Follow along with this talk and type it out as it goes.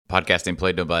Podcast ain't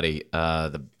played nobody.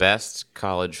 The best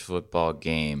college football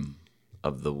game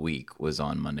of the week was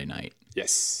on Monday night.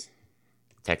 Yes.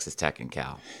 Texas Tech and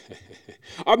Cal.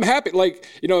 I'm happy.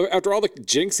 After all the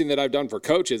jinxing that I've done for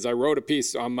coaches, I wrote a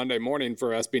piece on Monday morning for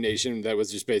SB Nation that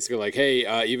was just basically like,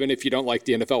 hey, even if you don't like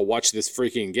the NFL, watch this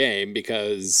freaking game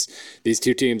because these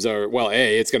two teams are,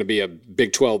 it's going to be a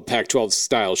Big 12, Pac-12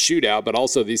 style shootout, but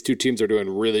also these two teams are doing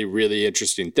really, really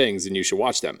interesting things and you should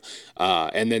watch them.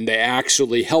 And then they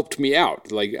actually helped me out.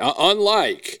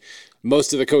 Unlike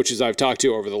most of the coaches I've talked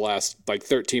to over the last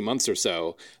 13 months or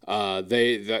so, I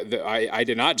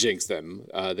did not jinx them.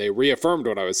 They reaffirmed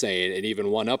what I was saying and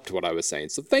even one-upped what I was saying.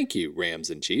 So thank you,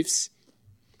 Rams and Chiefs.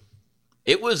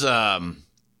 It was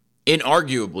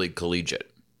inarguably collegiate.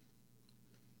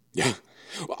 Yeah.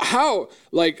 How?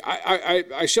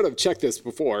 I should have checked this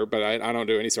before, but I don't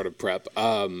do any sort of prep.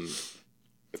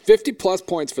 50-plus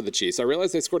points for the Chiefs. I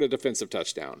realized they scored a defensive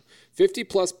touchdown.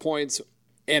 50-plus points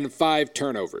and 5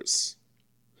 turnovers.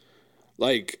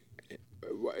 It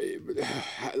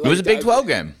was a Big 12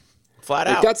 game, flat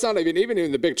out. That's not even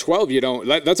in the Big 12. You don't.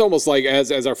 That's almost like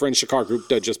as our friend Shakar Group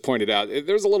just pointed out.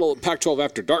 There's a little Pac-12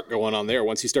 after dark going on there.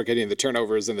 Once you start getting the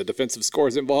turnovers and the defensive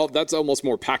scores involved, that's almost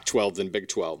more Pac-12 than Big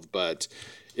 12. But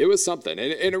it was something,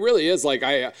 and it really is.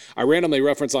 I randomly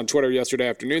referenced on Twitter yesterday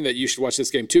afternoon that you should watch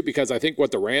this game too because I think what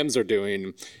the Rams are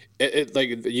doing.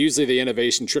 Usually the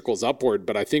innovation trickles upward,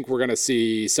 but I think we're going to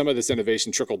see some of this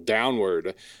innovation trickle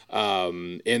downward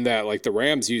in that the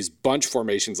Rams use bunch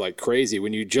formations like crazy.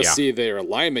 When you just see their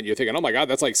alignment, you're thinking, oh my God,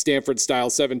 that's like Stanford-style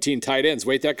 17 tight ends.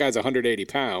 Wait, that guy's 180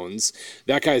 pounds.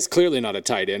 That guy's clearly not a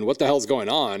tight end. What the hell's going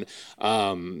on?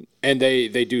 And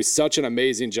they do such an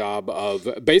amazing job of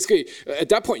basically at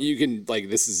that point you can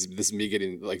this is me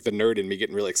getting the nerd in me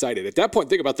getting really excited. At that point,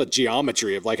 think about the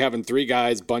geometry of having 3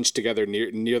 guys bunched together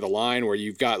near the line where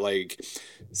you've got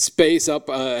space up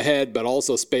ahead, but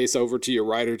also space over to your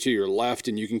right or to your left,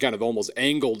 and you can kind of almost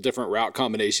angle different route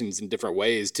combinations in different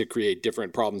ways to create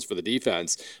different problems for the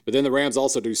defense. But then the Rams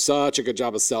also do such a good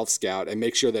job of self-scout and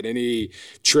make sure that any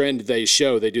trend they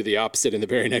show, they do the opposite in the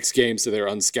very next game, so they're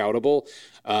unscoutable.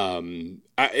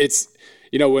 It's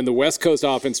when the West Coast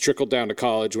offense trickled down to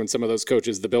college, when some of those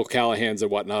coaches, the Bill Callahans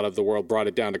and whatnot of the world, brought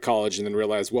it down to college and then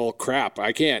realized, well, crap,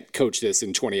 I can't coach this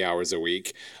in 20 hours a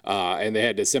week. And they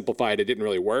had to simplify it. It didn't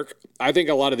really work. I think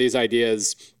a lot of these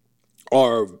ideas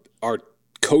are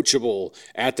coachable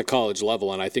at the college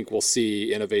level, and I think we'll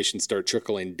see innovation start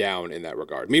trickling down in that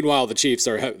regard. Meanwhile, the Chiefs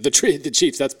are the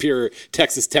Chiefs. That's pure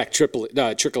Texas Tech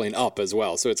trickling up as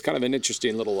well. So it's kind of an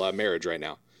interesting little marriage right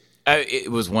now.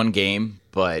 It was one game,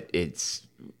 but it's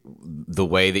the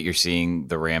way that you're seeing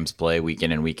the Rams play week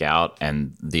in and week out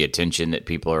and the attention that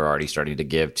people are already starting to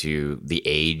give to the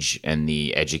age and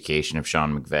the education of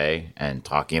Sean McVay and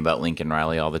talking about Lincoln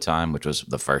Riley all the time, which was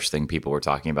the first thing people were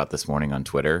talking about this morning on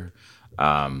Twitter.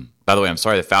 By the way, I'm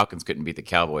sorry the Falcons couldn't beat the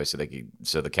Cowboys so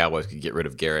the Cowboys could get rid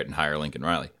of Garrett and hire Lincoln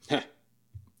Riley.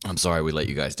 I'm sorry we let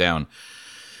you guys down.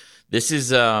 This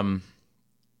is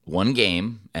one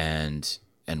game and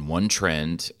one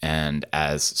trend, and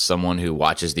as someone who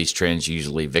watches these trends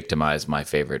usually victimize my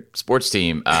favorite sports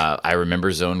team, I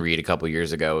remember zone read a couple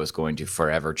years ago was going to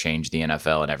forever change the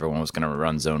NFL, and everyone was going to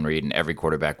run zone read, and every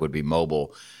quarterback would be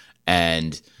mobile.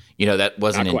 And, that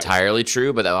wasn't entirely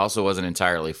true, but that also wasn't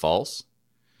entirely false.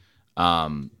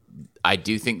 I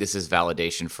do think this is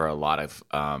validation for a lot of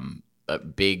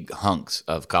big hunks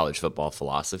of college football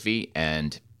philosophy,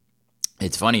 and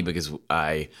it's funny because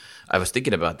I was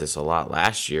thinking about this a lot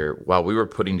last year. While we were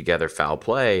putting together Foul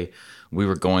Play, we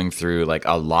were going through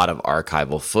a lot of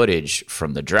archival footage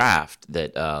from the draft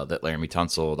that Laramie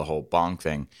Tunsil, the whole Bong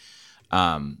thing.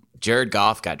 Jared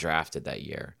Goff got drafted that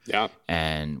year. Yeah.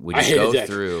 And we just go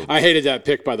through. I hated that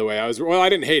pick, by the way. I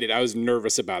didn't hate it. I was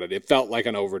nervous about it. It felt like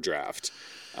an overdraft.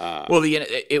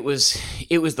 It was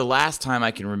the last time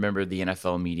I can remember the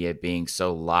NFL media being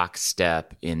so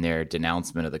lockstep in their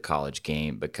denouncement of the college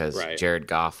game because Jared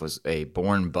Goff was a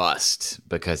born bust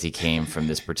because he came from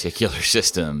this particular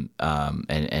system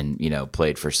and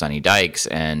played for Sonny Dykes,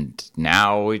 and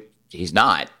now he's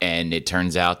not. And it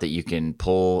turns out that you can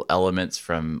pull elements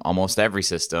from almost every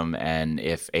system, and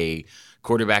if a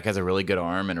quarterback has a really good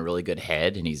arm and a really good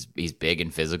head, and he's big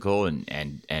and physical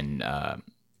and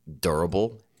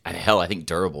durable. Hell, I think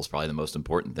durable is probably the most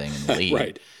important thing in the league.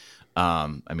 Right.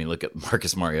 Look at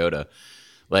Marcus Mariota.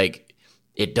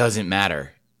 It doesn't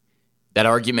matter. That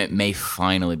argument may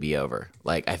finally be over.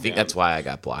 I think that's why I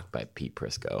got blocked by Pete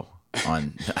Prisco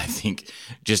on, I think,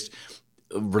 just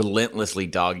relentlessly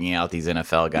dogging out these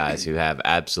NFL guys who have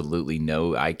absolutely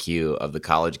no IQ of the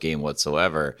college game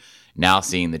whatsoever. Now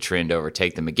seeing the trend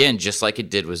overtake them again, just like it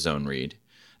did with zone read.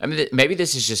 I mean, maybe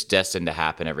this is just destined to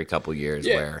happen every couple years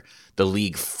where the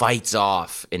league fights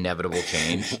off inevitable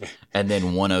change, and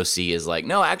then one OC is like,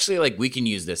 no, actually, like we can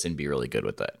use this and be really good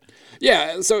with that.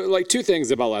 Yeah. So, like, two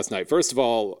things about last night. First of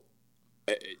all,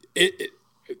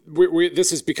 this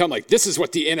has become like, this is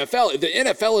what the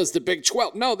NFL is the Big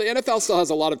 12. No, the NFL still has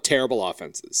a lot of terrible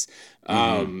offenses.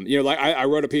 Like I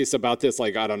wrote a piece about this,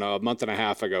 like, I don't know, a month and a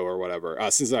half ago or whatever,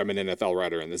 since I'm an NFL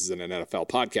writer and this is an NFL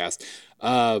podcast.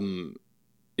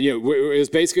 It was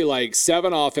basically like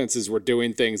 7 offenses were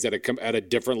doing things at a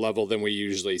different level than we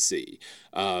usually see.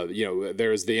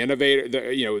 There's the innovator,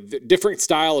 the different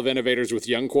style of innovators with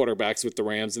young quarterbacks with the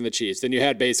Rams and the Chiefs. Then you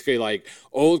had basically like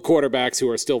old quarterbacks who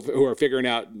are figuring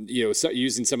out,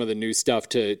 using some of the new stuff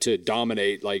to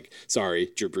dominate, like,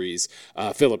 Drew Brees,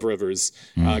 Phillip Rivers,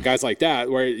 guys like that,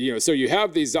 where, so you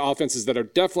have these offenses that are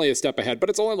definitely a step ahead, but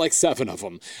it's only like 7 of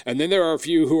them. And then there are a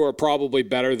few who are probably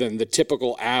better than the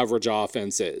typical average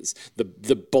offense is.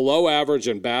 The below average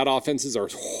and bad offenses are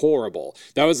horrible.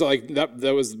 That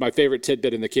was my favorite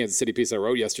tidbit in the Kansas City piece I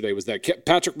wrote yesterday, was that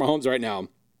Patrick Mahomes right now,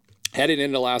 heading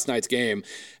into last night's game,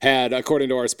 had, according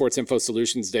to our Sports Info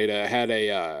Solutions data, had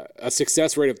a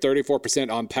success rate of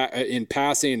 34% in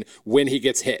passing when he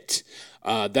gets hit.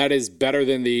 That is better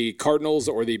than the Cardinals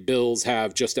or the Bills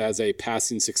have just as a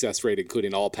passing success rate,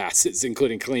 including all passes,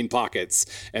 including clean pockets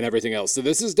and everything else. So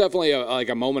this is definitely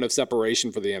a moment of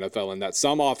separation for the NFL, in that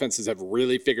some offenses have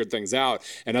really figured things out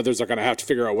and others are going to have to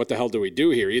figure out what the hell do we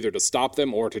do here, either to stop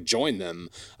them or to join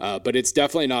them. But it's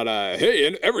definitely not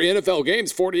hey, every NFL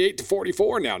game's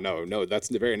 48-44 now. No, that's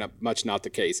very much not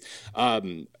the case.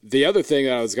 The other thing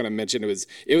that I was going to mention was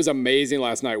it was amazing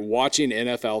last night watching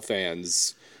NFL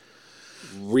fans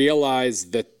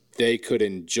realize that they could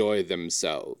enjoy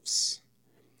themselves.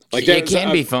 Like, it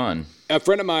can be fun. A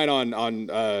friend of mine on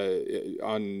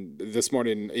this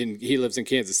morning, he lives in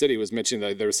Kansas City, was mentioning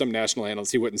that there was some national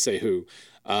analyst, he wouldn't say who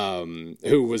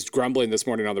was grumbling this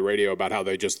morning on the radio about how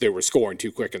they were scoring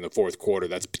too quick in the fourth quarter.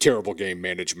 That's terrible game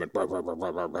management.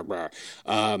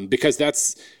 Because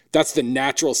that's the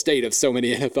natural state of so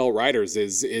many NFL writers.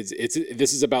 This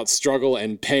is about struggle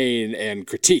and pain and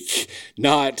critique,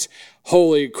 not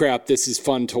holy crap, this is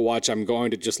fun to watch. I'm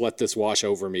going to just let this wash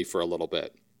over me for a little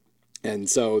bit. And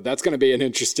so that's going to be an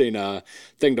interesting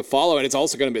thing to follow. And it's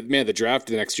also going to be, the draft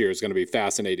next year is going to be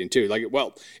fascinating too.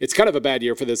 It's kind of a bad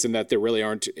year for this in that there really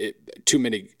aren't too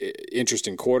many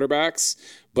interesting quarterbacks.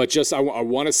 But just I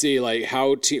want to see like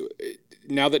how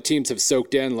now that teams have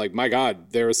soaked in, like, my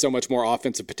God, there is so much more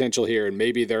offensive potential here. And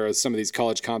maybe there are some of these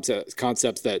college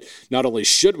concepts that not only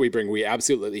should we bring, we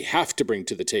absolutely have to bring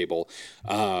to the table,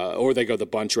 or they go the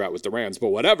bunch route with the Rams. But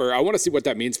whatever, I want to see what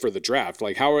that means for the draft.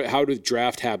 Like, how do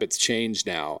draft habits change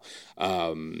now?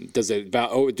 Do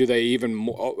they even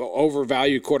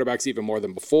overvalue quarterbacks even more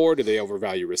than before? Do they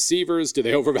overvalue receivers? Do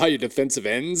they overvalue defensive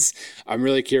ends? I'm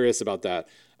really curious about that.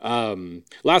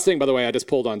 Last thing, by the way, I just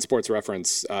pulled on Sports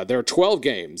Reference. There are 12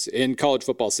 games in college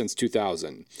football since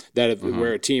 2000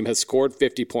 where a team has scored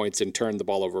 50 points and turned the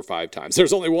ball over 5 times.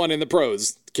 There's only one in the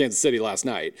pros, Kansas City last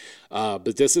night.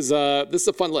 But this is a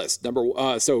fun list.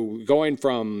 So going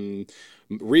from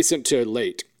recent to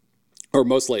late, or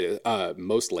most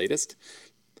latest,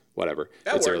 whatever.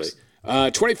 That works.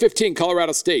 Early. 2015,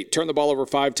 Colorado State turned the ball over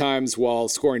 5 times while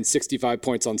scoring 65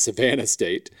 points on Savannah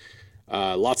State.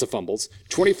 Lots of fumbles.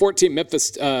 2014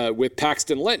 Memphis with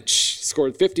Paxton Lynch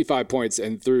scored 55 points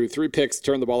and threw 3 picks,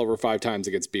 turned the ball over 5 times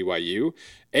against BYU.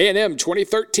 A&M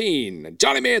 2013,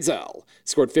 Johnny Manziel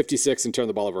scored 56 and turned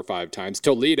the ball over 5 times.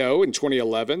 Toledo in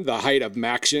 2011, the height of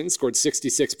Maction, scored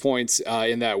 66 points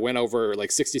in that win over,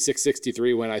 like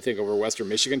 66-63 win, I think, over Western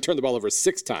Michigan, turned the ball over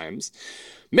 6 times.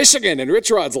 Michigan and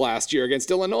Rich Rod's last year against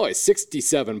Illinois,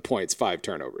 67 points, 5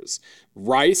 turnovers.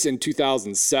 Rice in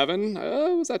 2007,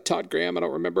 was that Todd Graham? I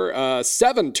don't remember.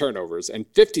 7 turnovers and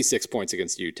 56 points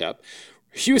against UTEP.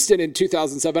 Houston in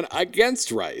 2007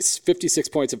 against Rice, 56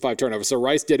 points and 5 turnovers. So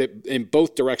Rice did it in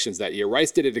both directions that year.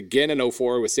 Rice did it again in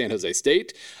 2004 with San Jose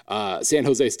State. San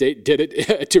Jose State did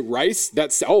it to Rice.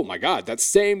 That's, oh my God, that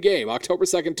same game, October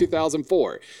 2nd,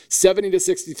 2004.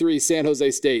 70-63 San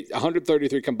Jose State,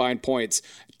 133 combined points,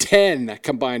 10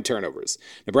 combined turnovers.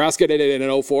 Nebraska did it in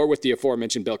 2004 with the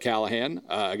aforementioned Bill Callahan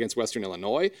against Western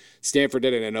Illinois. Stanford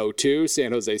did it in 2002,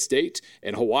 San Jose State.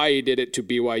 And Hawaii did it to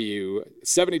BYU,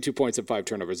 72 points and 5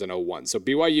 turnovers in 2001. So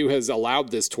BYU has allowed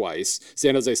this twice.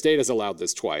 San Jose State has allowed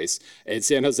this twice. And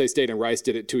San Jose State and Rice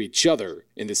did it to each other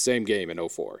in the same game in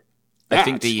 2004. I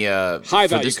think the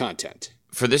high-value content.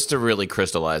 For this to really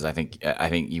crystallize, I think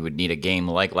you would need a game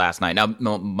like last night. Now,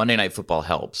 Monday Night Football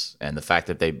helps, and the fact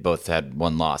that they both had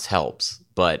one loss helps.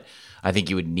 But I think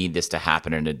you would need this to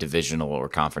happen in a divisional or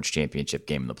conference championship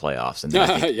game in the playoffs. And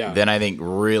then then I think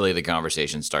really the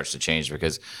conversation starts to change,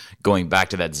 because going back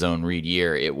to that zone read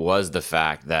year, it was the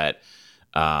fact that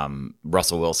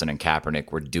Russell Wilson and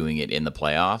Kaepernick were doing it in the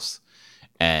playoffs.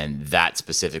 And that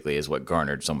specifically is what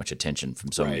garnered so much attention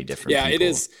from so many different people. It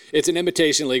is. It's an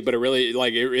invitation league, but it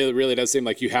really does seem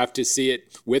like you have to see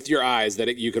it with your eyes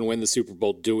that you can win the Super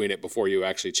Bowl doing it before you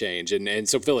actually change. And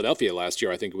so Philadelphia last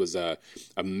year, I think, was a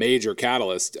major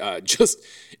catalyst just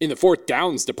in the fourth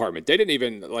downs department. They didn't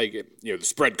even the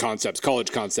spread concepts,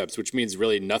 college concepts, which means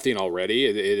really nothing already.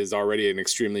 It is already an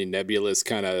extremely nebulous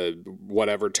kind of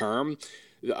whatever term.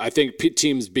 I think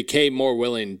teams became more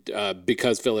willing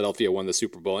because Philadelphia won the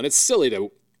Super Bowl. And it's silly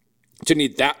to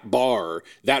need that bar,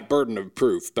 that burden of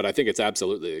proof, but I think it's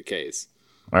absolutely the case.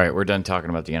 All right, we're done talking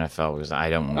about the NFL because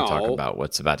I don't want to talk about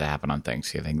what's about to happen on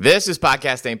Thanksgiving. This is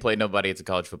Podcast Ain't Played Nobody. It's a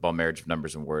college football marriage of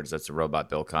numbers and words. That's the robot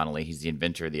Bill Connolly. He's the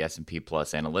inventor of the S&P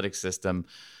Plus analytics system.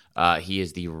 He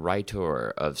is the writer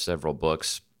of several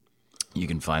books. You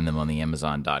can find them on the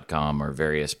Amazon.com or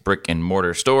various brick and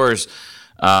mortar stores.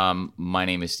 My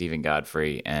name is Stephen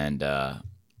Godfrey, and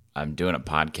I'm doing a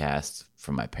podcast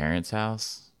from my parents'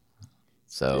 house.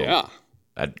 So yeah,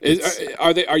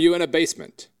 are you in a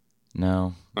basement?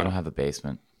 No, I don't have a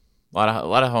basement. A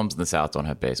lot of homes in the South don't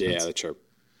have basements. Yeah, that's true.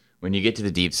 When you get to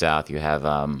the deep South, you have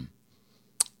a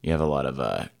lot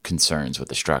of concerns with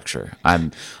the structure.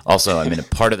 I'm in a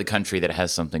part of the country that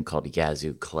has something called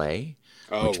Yazoo clay,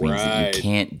 which means that you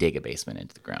can't dig a basement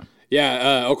into the ground.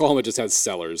 Yeah, Oklahoma just has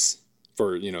cellars.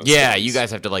 Yeah, you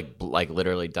guys have to like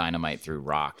literally dynamite through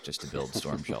rock just to build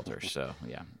storm shelters. So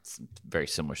yeah, it's a very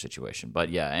similar situation. But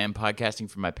yeah, I am podcasting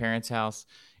from my parents' house.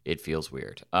 It feels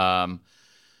weird. I'm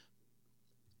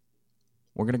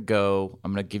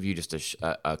gonna give you just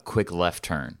a quick left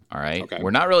turn. All right. Okay.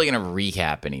 We're not really gonna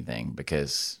recap anything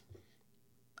because,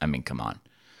 come on.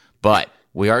 But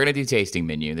we are gonna do tasting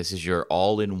menu. This is your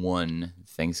all-in-one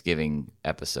Thanksgiving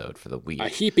episode for the week. A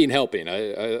heaping helping,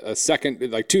 a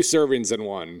second, like 2 servings in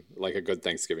one, like a good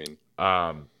Thanksgiving.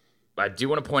 I do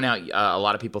want to point out a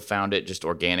lot of people found it just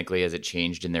organically as it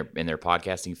changed in their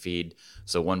podcasting feed.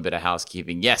 So one bit of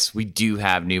housekeeping. Yes, we do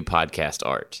have new podcast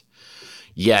art.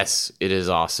 Yes, it is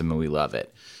awesome and we love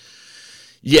it.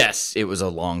 Yes, it was a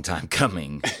long time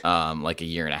coming, like a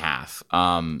year and a half.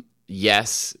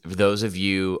 Yes, for those of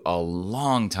you a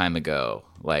long time ago,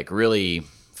 like really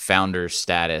founder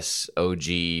status, OG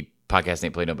Podcast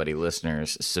Ain't Played Nobody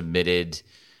listeners submitted.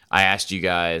 I asked you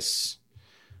guys,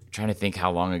 I'm trying to think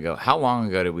how long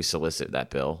ago did we solicit that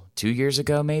bill? 2 years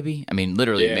ago, maybe?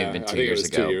 Literally, maybe been 2 years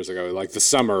ago. 2 years ago, like the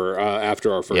summer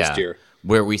after our first year.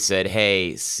 Where we said,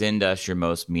 hey, send us your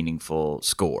most meaningful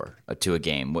score to a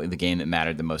game, the game that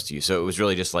mattered the most to you. So it was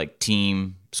really just like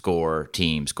team score.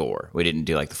 We didn't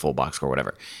do like the full box score,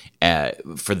 whatever.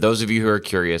 For those of you who are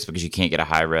curious, because you can't get a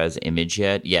high-res image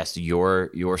yet, yes,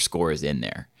 your score is in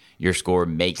there. Your score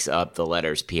makes up the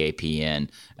letters PAPN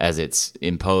as it's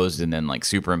imposed and then like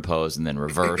superimposed and then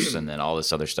reversed and then all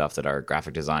this other stuff that our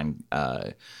graphic design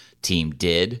team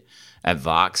did at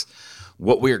Vox.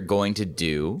 What we're going to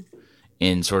do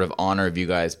in sort of honor of you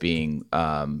guys being,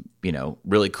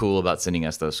 really cool about sending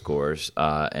us those scores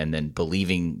and then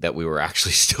believing that we were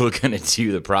actually still going to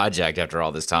do the project after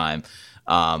all this time,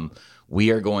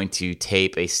 we are going to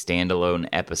tape a standalone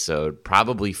episode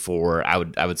probably for, I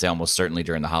would say almost certainly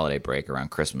during the holiday break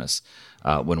around Christmas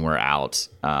when we're out,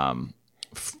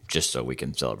 just so we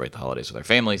can celebrate the holidays with our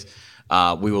families.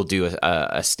 We will do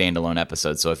a standalone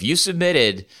episode. So if you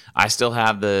submitted, I still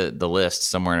have the list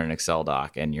somewhere in an Excel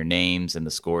doc and your names and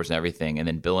the scores and everything. And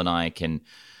then Bill and I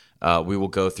we will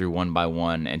go through one by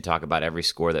one and talk about every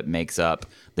score that makes up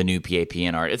the new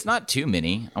PAPN art. It's not too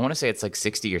many. I want to say it's like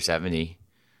 60 or 70.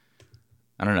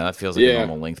 I don't know. That feels like a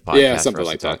normal length podcast for us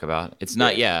to talk about. It's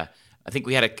not, I think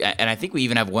we had and I think we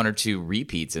even have 1 or 2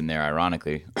 repeats in there,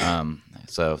 ironically.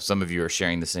 So some of you are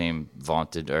sharing the same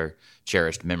vaunted or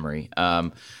cherished memory.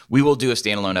 We will do a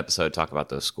standalone episode, talk about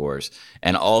those scores,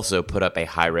 and also put up a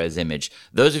high-res image.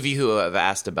 Those of you who have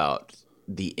asked about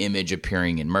the image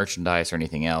appearing in merchandise or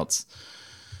anything else,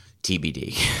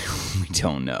 TBD. We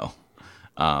don't know.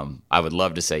 I would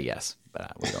love to say yes,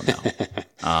 but we don't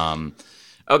know.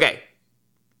 Okay.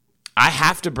 I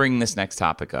have to bring this next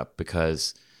topic up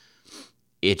because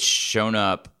it's shown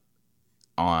up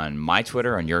on my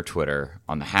Twitter, on your Twitter,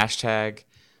 on the hashtag,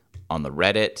 on the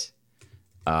Reddit.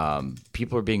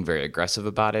 People are being very aggressive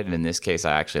about it, and in this case,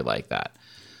 I actually like that.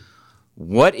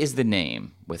 What is the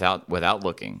name, without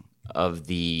looking, of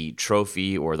the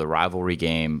trophy or the rivalry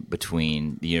game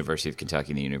between the University of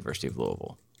Kentucky and the University of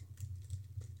Louisville?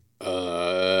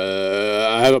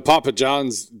 I I have a Papa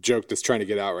John's joke that's trying to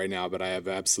get out right now, but I have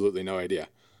absolutely no idea.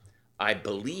 I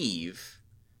believe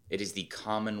it is the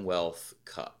Commonwealth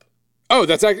Cup. Oh,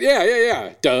 that's actually,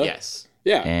 yeah. Duh. Yes.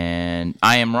 Yeah. And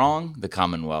I am wrong. The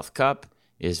Commonwealth Cup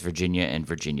is Virginia and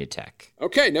Virginia Tech.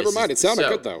 Okay, never mind. It sounded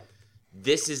good, though.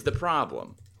 This is the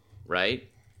problem, right?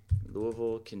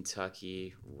 Louisville,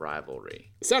 Kentucky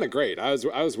rivalry. It sounded great. I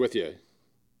was with you.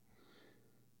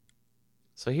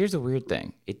 So here's the weird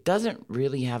thing. It doesn't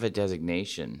really have a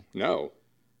designation. No.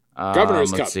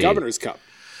 Governor's Cup. See. Governor's Cup.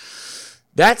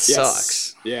 That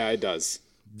sucks. Yeah, it does.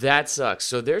 That sucks.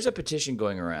 So there's a petition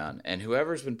going around, and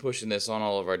whoever's been pushing this on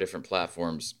all of our different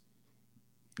platforms,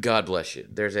 God bless you.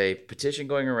 There's a petition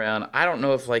going around. I don't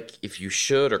know if you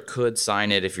should or could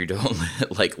sign it if you don't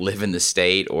live in the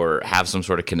state or have some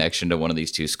sort of connection to one of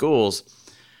these two schools.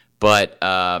 But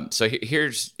so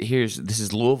here's this is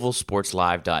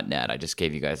LouisvilleSportsLive.net. I just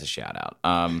gave you guys a shout out.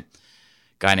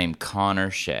 Guy named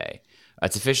Connor Shea.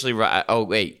 It's officially oh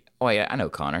wait, I know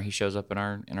Connor. He shows up in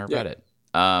our Reddit.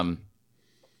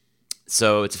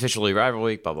 So it's officially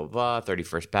rivalry week. Blah blah blah.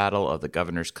 31st battle of the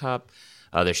Governor's Cup.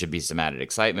 There should be some added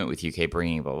excitement with UK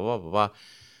bringing blah, blah, blah, blah,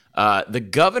 blah. The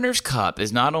Governor's Cup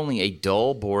is not only a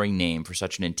dull, boring name for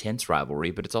such an intense rivalry,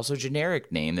 but it's also a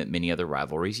generic name that many other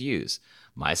rivalries use.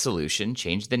 My solution,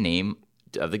 change the name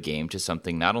of the game to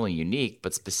something not only unique,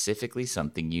 but specifically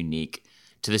something unique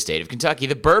to the state of Kentucky,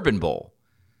 the Bourbon Bowl.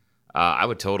 I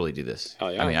would totally do this.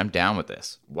 Hell yeah. I mean, I'm down with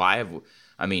this.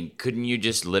 Couldn't you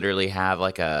just literally have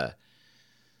like a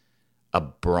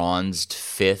bronzed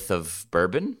fifth of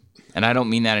bourbon? And I don't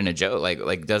mean that in a joke.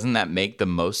 Like, doesn't that make the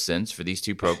most sense for these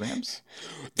two programs?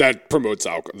 That promotes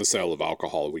the sale of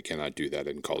alcohol. We cannot do that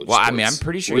in college. Well, sports. I mean, I'm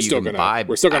pretty sure you can buy.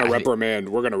 We're still going to reprimand.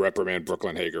 We're going to reprimand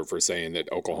Brooklyn Hager for saying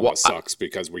that Oklahoma sucks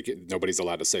because nobody's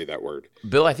allowed to say that word.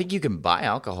 Bill, I think you can buy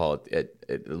alcohol at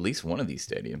least one of these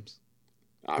stadiums.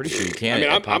 Pretty sure you can. I mean,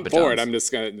 I'm for John's. it. I'm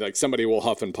just gonna somebody will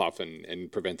huff and puff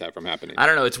and prevent that from happening. I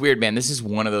don't know. It's weird, man. This is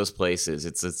one of those places.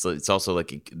 It's also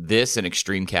like this and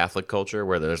extreme Catholic culture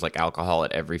where there's like alcohol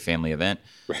at every family event.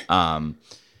 Right. I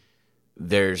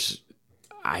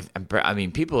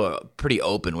mean, people are pretty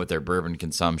open with their bourbon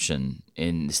consumption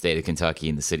in the state of Kentucky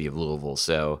and the city of Louisville.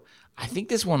 So I think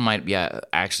this one might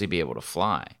actually be able to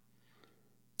fly.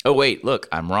 Oh wait, look,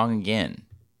 I'm wrong again.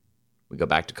 We go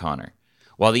back to Connor.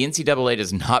 While the NCAA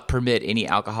does not permit any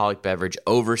alcoholic beverage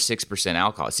over 6%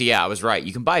 alcohol. See, yeah, I was right.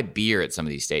 You can buy beer at some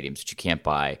of these stadiums, but you can't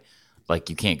buy,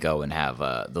 you can't go and have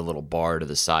the little bar to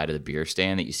the side of the beer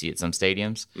stand that you see at some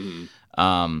stadiums.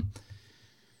 Mm-hmm.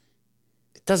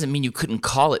 It doesn't mean you couldn't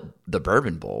call it the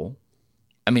Bourbon Bowl.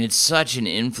 I mean, it's such an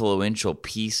influential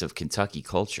piece of Kentucky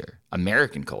culture,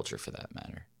 American culture for that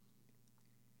matter.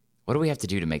 What do we have to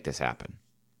do to make this happen?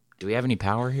 Do we have any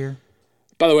power here?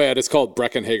 By the way, I just called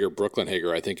Brooklyn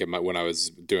Hager, I think, when I was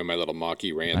doing my little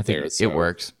mocky rant there. So, it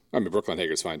works. I mean, Brooklyn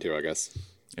Hager's fine, too, I guess.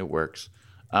 It works.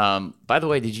 By the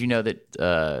way, did you know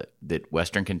that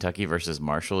Western Kentucky versus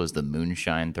Marshall is the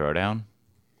Moonshine Throwdown?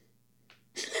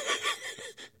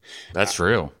 That's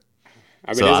true.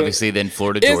 I mean, so obviously then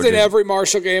Florida, Georgia. Isn't every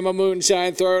Marshall game a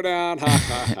Moonshine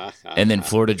Throwdown? And then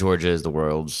Florida, Georgia is the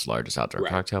world's largest outdoor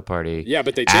cocktail party. Yeah,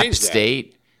 but they changed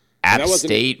that. App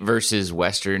State versus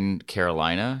Western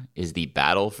Carolina is the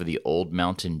battle for the Old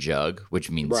Mountain Jug,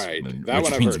 which means moonshine. That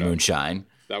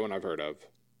one I've heard of.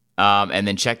 And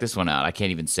then check this one out. I can't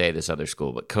even say this other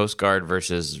school, but Coast Guard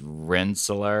versus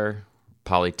Rensselaer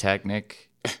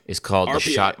Polytechnic is called the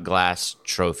Shot Glass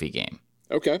Trophy Game.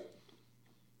 Okay.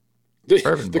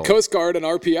 The Coast Guard and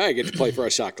RPI get to play for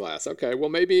a shot glass. Okay, well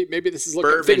maybe this is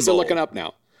things are looking up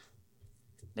now.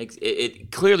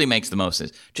 It clearly makes the most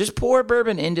sense. Just pour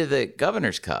bourbon into the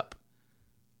Governor's Cup.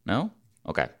 No?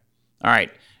 Okay. All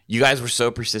right. You guys were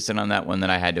so persistent on that one that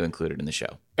I had to include it in the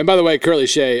show. And by the way, Curly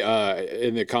Shea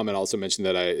in the comment also mentioned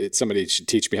that somebody should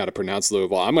teach me how to pronounce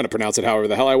Louisville. I'm going to pronounce it however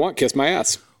the hell I want. Kiss my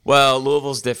ass. Well,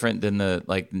 Louisville's different than the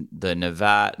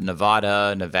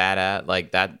Nevada,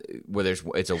 like that, where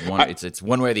it's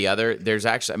one way or the other. There's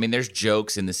actually, there's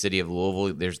jokes in the city of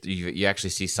Louisville. You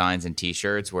actually see signs and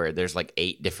T-shirts where there's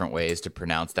 8 different ways to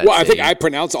pronounce that. Well, city. I think I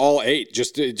pronounce all 8.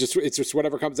 It's just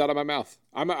whatever comes out of my mouth.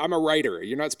 I'm a writer.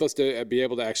 You're not supposed to be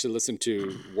able to actually listen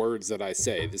to words that I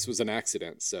say. This was an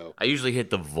accident. So I usually hit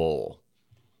the vol.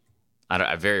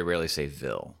 I very rarely say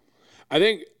vil. I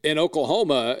think in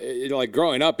Oklahoma,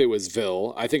 growing up, it was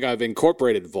Ville. I think I've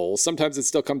incorporated Vol. Sometimes it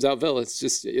still comes out Ville. It's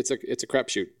just it's a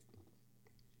crapshoot.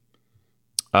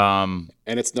 And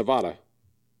it's Nevada.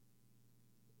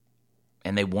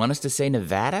 And they want us to say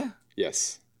Nevada?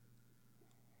 Yes.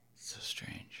 So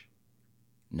strange.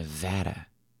 Nevada.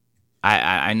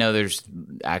 I know there's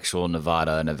actual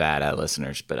Nevada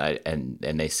listeners, but and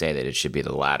they say that it should be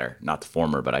the latter, not the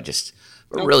former. But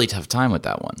a really tough time with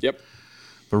that one. Yep,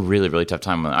 a really really tough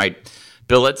time. All right,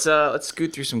 Bill, let's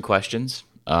scoot through some questions,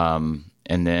 and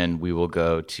then we will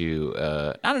go to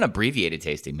not an abbreviated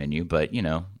tasting menu, but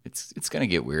it's going to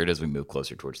get weird as we move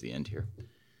closer towards the end here.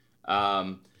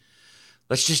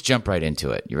 Let's just jump right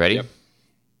into it. You ready? Yep.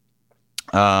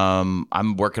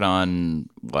 I'm working on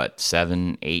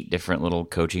 7, 8 different little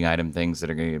coaching item things that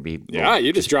are going to be. Yeah,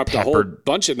 you just dropped a whole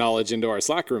bunch of knowledge into our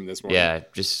Slack room this morning. Yeah,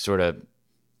 just sort of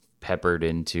peppered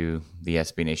into the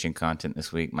SB Nation content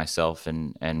this week, myself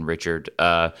and Richard.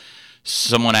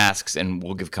 Someone asks, and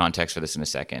we'll give context for this in a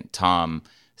second. Tom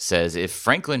says, if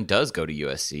Franklin does go to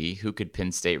USC, who could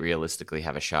Penn State realistically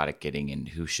have a shot at getting, and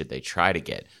who should they try to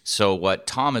get? So what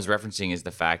Tom is referencing is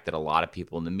the fact that a lot of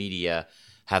people in the media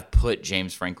have put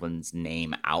James Franklin's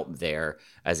name out there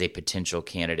as a potential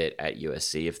candidate at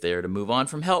USC if they're to move on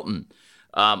from Helton.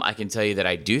 I can tell you that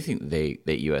I do think that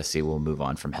USC will move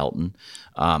on from Helton.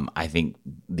 I think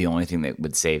the only thing that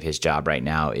would save his job right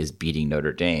now is beating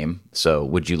Notre Dame. So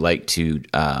would you like to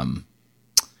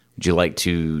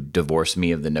divorce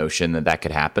me of the notion that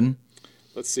could happen?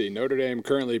 Let's see. Notre Dame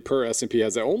currently per S&P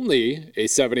has only a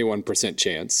 71%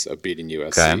 chance of beating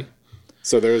USC. Okay.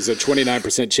 So there's a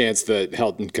 29% chance that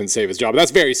Helton can save his job.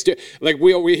 That's very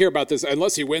we hear about this.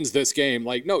 Unless he wins this game,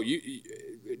 no, you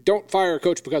don't fire a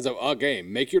coach because of a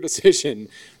game. Make your decision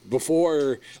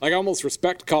before. I almost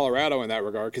respect Colorado in that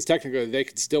regard because technically they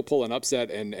could still pull an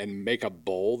upset and make a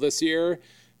bowl this year,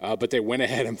 but they went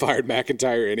ahead and fired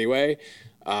McIntyre anyway.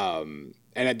 And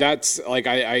that's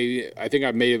I think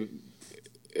I may have.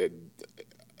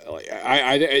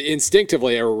 I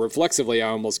instinctively or reflexively, I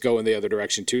almost go in the other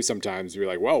direction too. Sometimes you're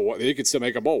like, well, he could still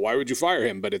make a bowl. Why would you fire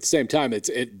him? But at the same time,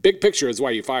 big picture is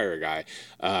why you fire a guy.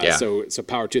 So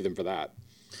power to them for that.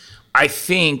 I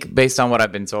think, based on what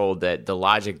I've been told, that the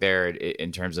logic there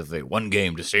in terms of the one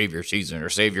game to save your season or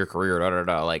save your career,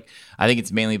 I think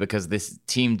it's mainly because this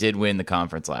team did win the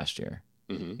conference last year.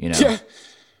 Mm-hmm.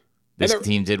 This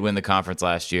team did win the conference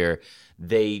last year.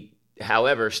 They,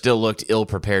 however, still looked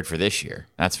ill-prepared for this year.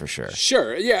 That's for sure.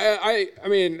 Sure. Yeah. I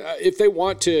mean, if they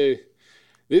want to –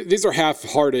 these are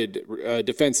half-hearted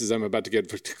defenses I'm about to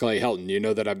get for Clay Helton. You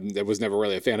know that I was never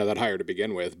really a fan of that hire to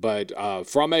begin with. But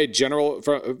from a general –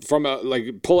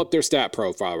 pull up their stat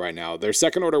profile right now. Their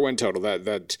second-order win total,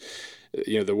 that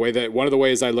the way that one of the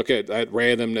ways I look at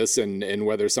randomness and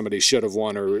whether somebody should have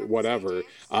won or whatever,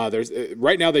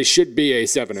 right now they should be a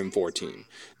 7-4 team.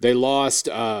 They lost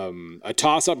a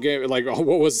toss-up game,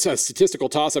 what was a statistical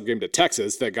toss-up game to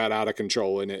Texas that got out of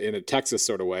control in a Texas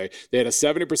sort of way. They had a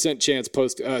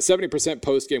 70%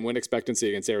 post-game win expectancy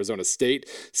against Arizona State,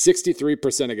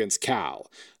 63% against Cal.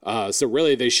 So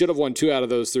really, they should have won 2 out of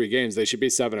those 3 games. They should be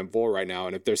 7-4 right now.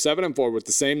 And if they're 7-4 with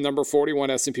the same number 41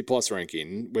 S&P Plus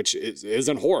ranking, which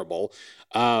isn't horrible,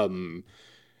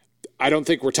 I don't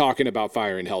think we're talking about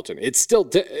firing Helton. It's still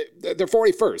they're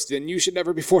 41st, and you should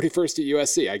never be 41st at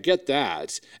USC. I get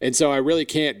that, and so I really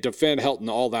can't defend Helton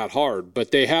all that hard. But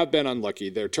they have been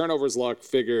unlucky. Their turnovers luck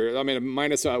figure. I mean,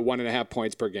 minus 1.5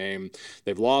 points per game.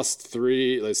 They've lost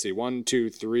 3. Let's see, 1,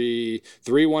 2, 3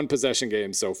 1 possession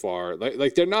games so far.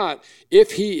 They're not.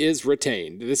 If he is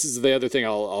retained, this is the other thing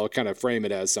I'll kind of frame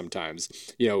it as sometimes.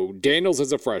 Daniels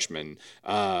is a freshman.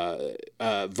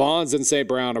 Vaughns and St.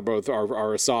 Brown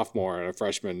are a sophomore and a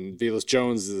freshman. Velus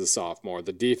Jones is a sophomore.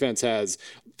 The defense has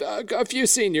a few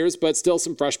seniors, but still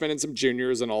some freshmen and some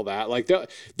juniors and all that.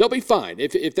 They'll be fine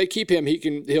if they keep him.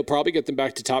 He'll probably get them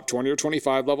back to top 20 or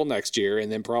 25 level next year,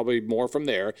 and then probably more from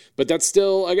there. But that's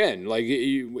still, again,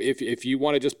 if you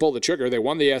want to just pull the trigger, they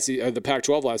won the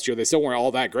Pac-12 last year. They still weren't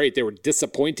all that great. They were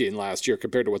disappointing last year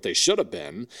compared to what they should have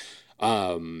been.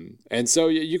 And so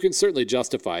you can certainly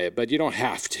justify it, but you don't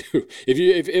have to.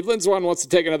 If Lynn Swann wants to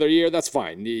take another year, that's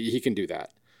fine. He can do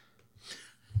that.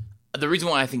 The reason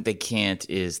why I think they can't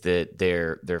is that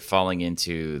they're falling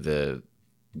into the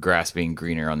grass being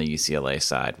greener on the UCLA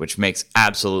side, which makes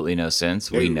absolutely no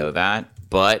sense. We know that,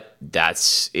 but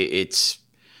it's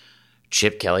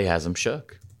Chip Kelly has them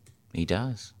shook. He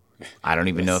does. I don't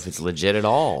even know if it's legit at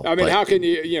all. I mean, how can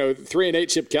you 3-8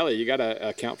 Chip Kelly? You got to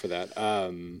account for that.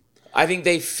 I think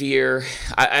they fear.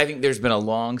 I think there's been a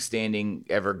long-standing,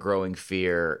 ever-growing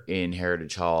fear in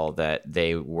Heritage Hall that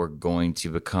they were going to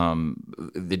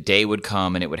become. The day would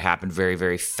come, and it would happen very,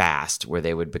 very fast, where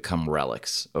they would become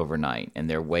relics overnight, and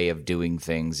their way of doing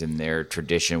things and their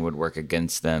tradition would work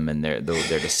against them, and their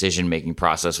decision-making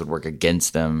process would work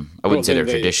against them. I wouldn't say their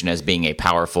tradition as being a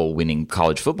powerful, winning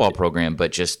college football program,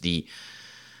 but just they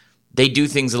do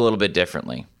things a little bit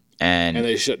differently, and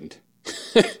they shouldn't.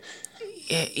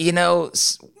 You know,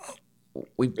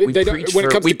 we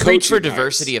preach for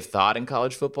diversity of thought in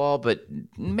college football, but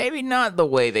maybe not the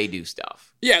way they do stuff.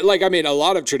 Yeah, like, I mean, a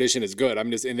lot of tradition is good.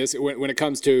 I'm just in this when it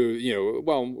comes to, you know,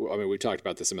 well, I mean, we talked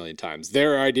about this a million times.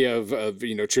 Their idea of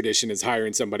you know, tradition is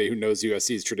hiring somebody who knows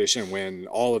USC's tradition when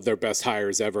all of their best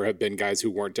hires ever have been guys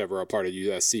who weren't ever a part of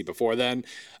USC before then.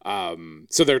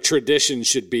 So their tradition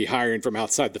should be hiring from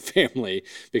outside the family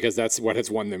because that's what has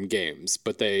won them games.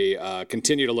 But they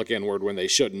continue to look inward when they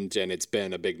shouldn't, and it's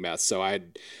been a big mess. So I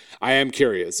am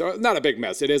curious. So, not a big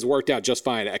mess. It has worked out just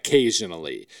fine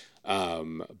occasionally.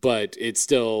 But it's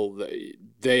still,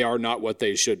 they are not what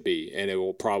they should be, and it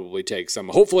will probably take some,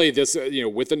 hopefully this, you know,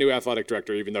 with the new athletic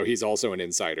director, even though he's also an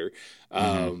insider,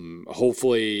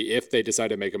 hopefully if they decide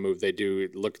to make a move, they do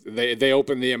look, they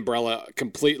open the umbrella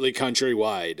completely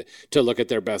countrywide to look at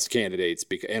their best candidates,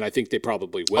 and I think they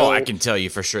probably will. Oh, I can tell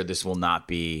you for sure this will not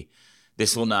be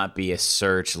a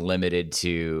search limited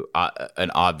to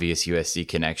an obvious USC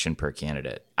connection per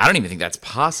candidate. I don't even think that's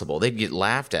possible. They'd get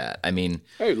laughed at. I mean,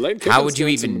 hey, how would you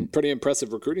even? Some pretty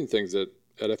impressive recruiting things at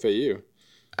FAU.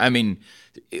 I mean,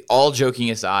 all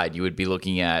joking aside, you would be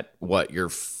looking at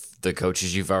the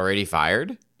coaches you've already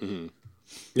fired. Mm-hmm.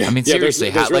 Yeah, I mean,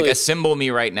 seriously, there's really, like, assemble me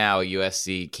right now a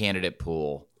USC candidate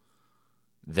pool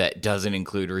that doesn't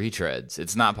include retreads.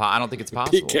 It's not. I don't think it's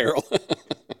possible. Pete Carroll.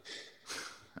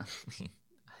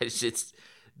 It's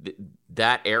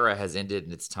that era has ended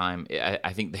in its time.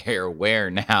 I think they're aware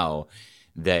now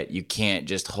that you can't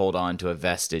just hold on to a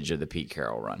vestige of the Pete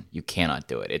Carroll run. You cannot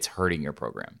do it. It's hurting your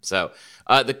program. So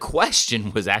the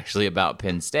question was actually about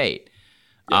Penn State.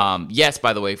 Yeah. Yes,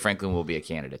 by the way, Franklin will be a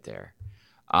candidate there.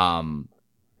 I'm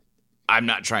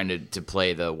not trying to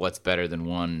play the what's better than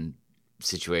one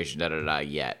situation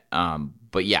yet.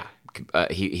 But yeah,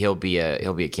 he'll be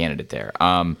a candidate there.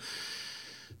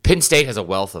 Penn State has a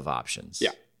wealth of options. Yeah.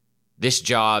 This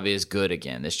job is good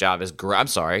again. This job is great. I'm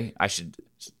sorry. I should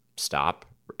stop,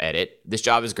 edit. This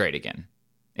job is great again.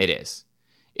 It is.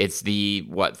 It's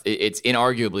it's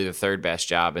inarguably the third best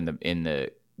job in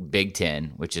the Big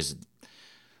Ten, which is,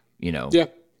 you know,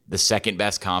 the second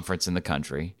best conference in the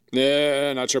country.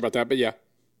 Yeah, not sure about that, but yeah.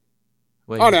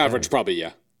 On average, probably,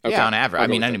 yeah. Okay. Yeah, on average. I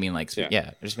didn't mean like,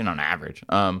 yeah, just mean on average.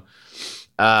 You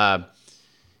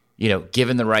know,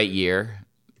 given the right year,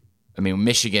 I mean,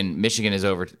 Michigan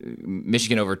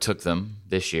overtook them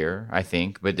this year, I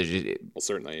think. But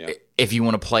certainly, yeah. If you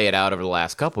want to play it out over the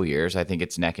last couple years, I think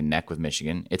it's neck and neck with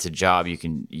Michigan. It's a job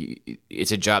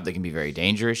it's a job that can be very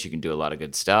dangerous. You can do a lot of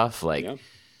good stuff. Like,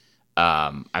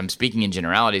 I'm speaking in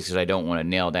generalities because I don't want to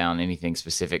nail down anything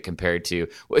specific compared to.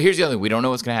 Well, here's the other thing: we don't know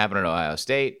what's going to happen at Ohio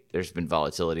State. There's been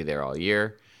volatility there all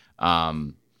year.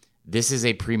 This is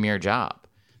a premier job.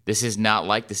 This is not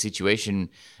like the situation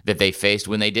that they faced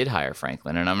when they did hire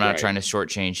Franklin. And I'm not trying to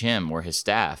shortchange him or his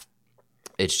staff.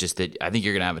 It's just that I think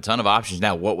you're going to have a ton of options.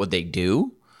 Now, what would they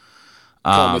do?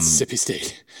 Call Mississippi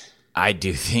State. I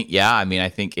do think, I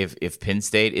think if Penn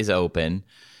State is open,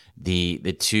 the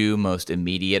two most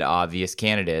immediate obvious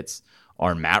candidates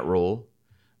are Matt Rhule,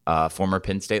 former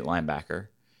Penn State linebacker,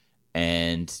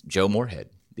 and Joe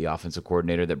Moorhead, the offensive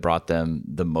coordinator that brought them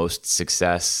the most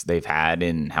success they've had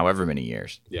in however many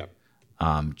years. Yeah.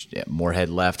 Moorhead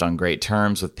left on great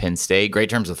terms with Penn State, great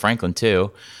terms with Franklin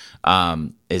too.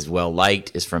 Is well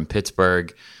liked, is from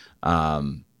Pittsburgh.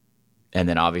 And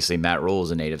then obviously Matt Rhule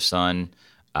is a native son.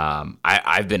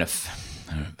 I've been a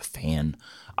fan.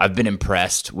 I've been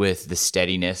impressed with the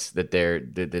steadiness that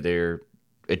they're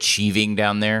achieving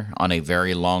down there on a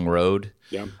very long road.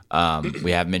 Yeah.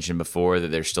 We have mentioned before that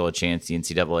there's still a chance the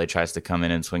NCAA tries to come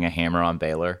in and swing a hammer on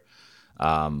Baylor.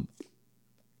 I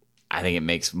think it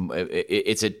makes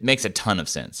a ton of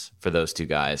sense for those two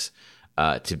guys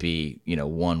to be,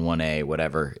 1A,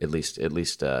 whatever, at least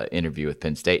interview with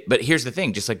Penn State. But here's the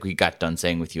thing, just like we got done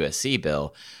saying with USC,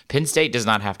 Bill, Penn State does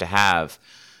not have to have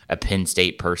a Penn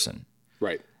State person.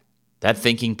 Right. That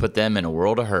thinking put them in a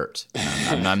world of hurt.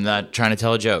 I'm not trying to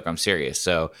tell a joke. I'm serious.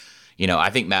 So,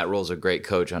 I think Matt Rhule's a great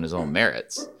coach on his own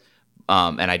merits.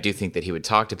 And I do think that he would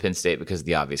talk to Penn State because of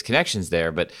the obvious connections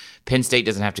there. But Penn State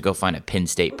doesn't have to go find a Penn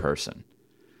State person.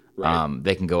 Right.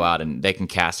 They can go out and they can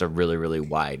cast a really, really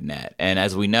wide net. And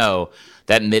as we know,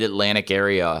 that mid-Atlantic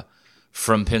area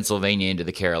from Pennsylvania into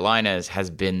the Carolinas has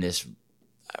been this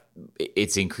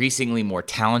it's increasingly more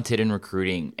talented in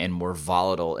recruiting and more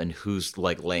volatile in who's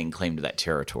laying claim to that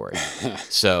territory.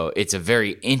 So it's a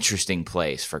very interesting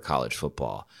place for college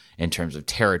football in terms of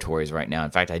territories right now.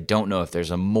 In fact, I don't know if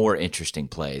there's a more interesting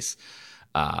place.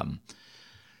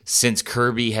 Since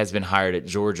Kirby has been hired at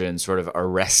Georgia and sort of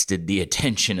arrested the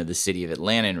attention of the city of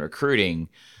Atlanta in recruiting,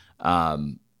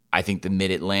 I think the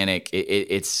Mid-Atlantic,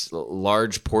 it's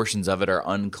large portions of it are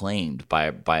unclaimed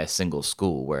by a single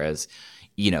school, whereas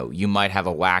you might have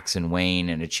a wax and wane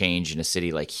and a change in a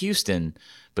city like Houston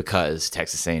because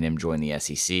Texas A&M joined the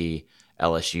SEC.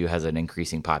 LSU has an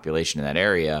increasing population in that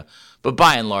area, but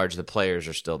by and large, the players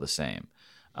are still the same.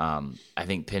 I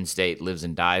think Penn State lives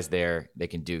and dies there. They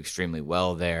can do extremely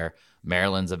well there.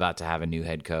 Maryland's about to have a new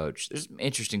head coach. There's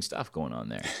interesting stuff going on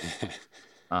there.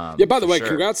 Yeah, by the way,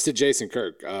 congrats to Jason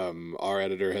Kirk. Our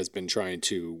editor has been trying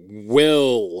to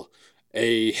will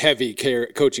a heavy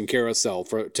coaching carousel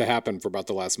to happen for about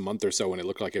the last month or so when it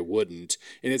looked like it wouldn't.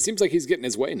 And it seems like he's getting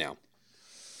his way now.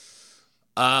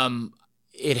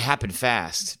 It happened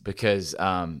fast because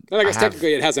and I guess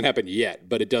technically it hasn't happened yet,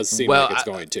 but it does seem like it's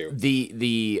going to.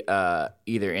 The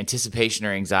either anticipation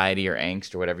or anxiety or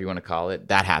angst or whatever you want to call it,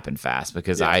 that happened fast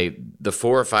because the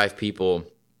 4 or 5 people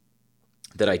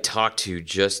that I talked to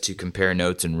just to compare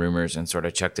notes and rumors and sort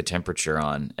of check the temperature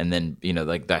on, and then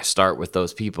I start with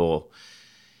those people.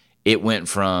 It went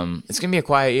from it's gonna be a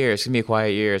quiet year, it's gonna be a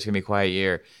quiet year, it's gonna be a quiet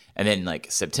year, and then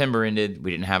September ended,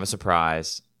 we didn't have a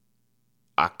surprise.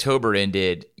 October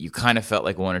ended, you kind of felt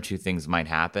like 1 or 2 things might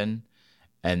happen.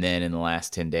 And then in the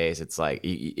last 10 days, it's like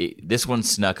this one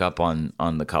snuck up on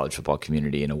the college football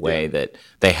community in a way that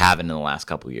they haven't in the last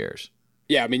couple of years.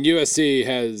 Yeah, I mean, USC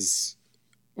has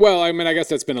 – well, I mean, I guess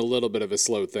that's been a little bit of a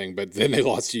slow thing, but then they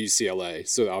lost to UCLA.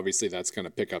 So obviously that's going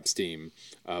to pick up steam.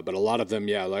 But a lot of them,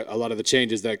 a lot of the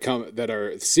changes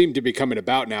that seem to be coming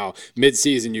about now,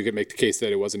 mid-season, you could make the case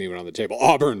that it wasn't even on the table.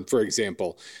 Auburn, for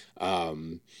example.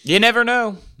 You never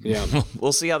know. Yeah.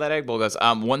 We'll see how that Egg Bowl goes.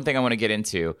 One thing I want to get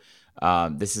into,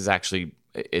 this is actually,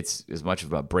 it's as much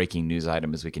of a breaking news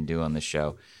item as we can do on this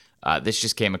show. This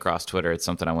just came across Twitter. It's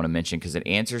something I want to mention because it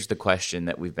answers the question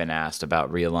that we've been asked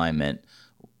about realignment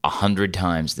 100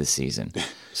 times this season.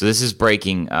 So this is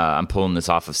breaking. I'm pulling this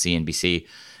off of CNBC.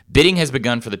 Bidding has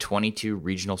begun for the 22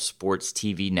 regional sports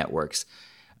TV networks.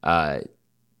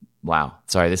 Wow.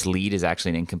 Sorry, this lead is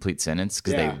actually an incomplete sentence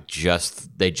because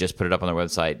they just put it up on their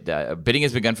website. Bidding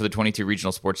has begun for the 22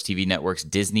 regional sports TV networks.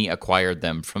 Disney acquired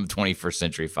them from 21st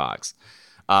Century Fox.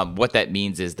 What that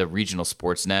means is the regional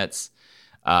sports nets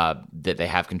that they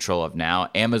have control of now.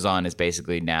 Amazon is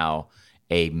basically now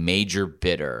a major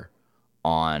bidder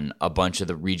on a bunch of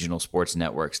the regional sports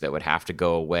networks that would have to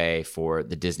go away for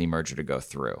the Disney merger to go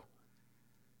through.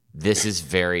 This is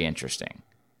very interesting.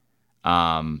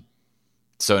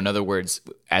 So in other words,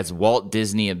 as Walt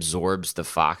Disney absorbs the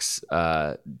Fox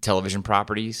television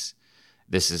properties,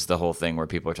 this is the whole thing where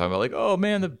people are talking about oh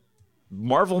man, the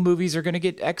Marvel movies are going to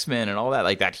get X-Men and all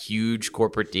that, that huge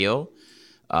corporate deal.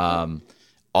 All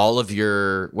of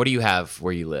your, what do you have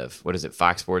where you live? What is it?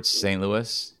 Fox Sports St.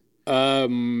 Louis?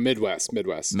 Midwest.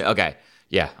 Okay.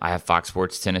 Yeah, I have Fox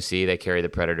Sports Tennessee. They carry the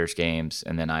Predators games.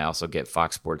 And then I also get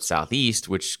Fox Sports Southeast,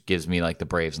 which gives me the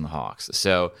Braves and the Hawks.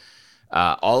 So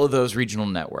all of those regional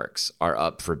networks are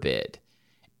up for bid.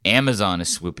 Amazon is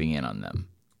swooping in on them.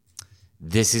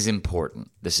 This is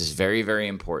important. This is very, very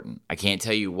important. I can't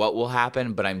tell you what will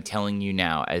happen, but I'm telling you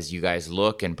now, as you guys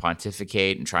look and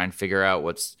pontificate and try and figure out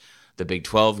what's the Big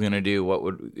 12 going to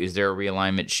do, is there a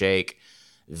realignment shake?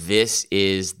 This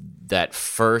is that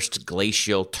first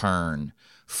glacial turn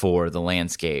for the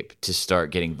landscape to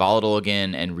start getting volatile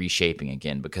again and reshaping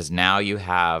again, because now you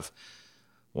have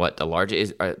the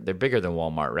largest they're bigger than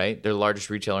Walmart, right? They're the largest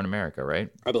retailer in America, right?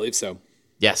 I believe so.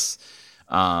 Yes.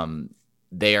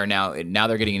 They are now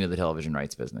they're getting into the television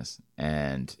rights business,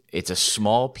 and it's a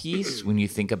small piece when you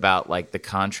think about the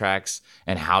contracts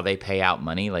and how they pay out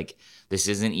money. This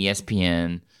isn't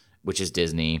ESPN, which is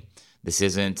Disney. This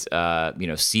isn't,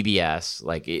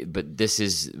 CBS, but this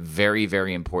is very,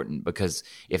 very important because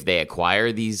if they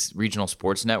acquire these regional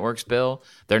sports networks, Bill,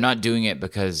 they're not doing it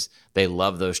because they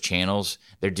love those channels.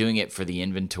 They're doing it for the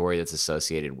inventory that's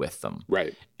associated with them.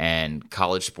 Right. And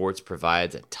college sports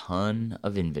provides a ton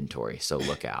of inventory, so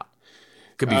look out.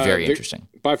 Could be very interesting.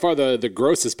 By far the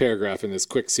grossest paragraph in this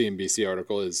quick CNBC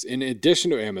article is, in addition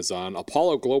to Amazon,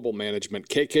 Apollo Global Management,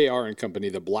 KKR and Company,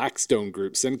 the Blackstone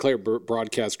Group, Sinclair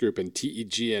Broadcast Group, and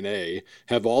TEGNA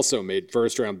have also made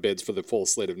first-round bids for the full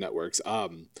slate of networks.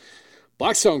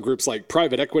 Blackstone Group's like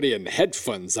private equity and hedge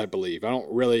funds, I believe. I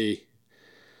don't really...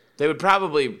 They would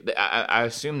probably, I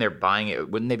assume they're buying it.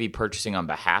 Wouldn't they be purchasing on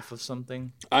behalf of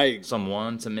something? Some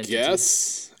entity?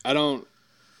 Yes. I don't...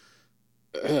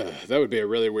 that would be a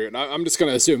really weird... I'm just going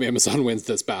to assume Amazon wins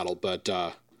this battle, but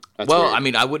that's well, weird. I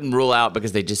mean, I wouldn't rule out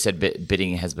because they just said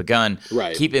bidding has begun.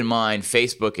 Right. Keep in mind,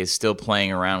 Facebook is still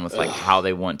playing around with how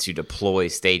they want to deploy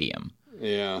Stadium.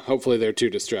 Yeah, hopefully they're too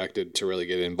distracted to really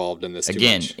get involved in this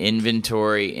Again, too much.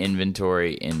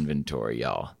 inventory,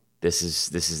 y'all. This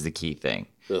is the key thing.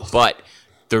 Ugh. But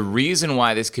the reason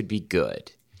why this could be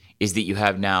good is that you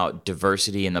have now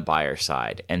diversity in the buyer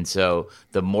side. And so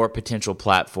the more potential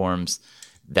platforms,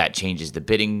 that changes the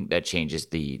bidding, that changes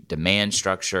the demand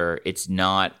structure. It's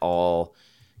not all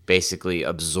basically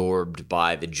absorbed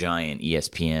by the giant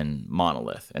ESPN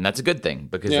monolith. And that's a good thing,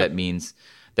 because that means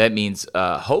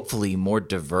hopefully more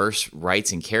diverse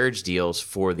rights and carriage deals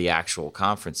for the actual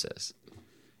conferences.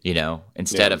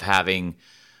 Instead of having,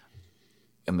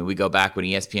 we go back when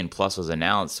ESPN Plus was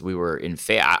announced, we were in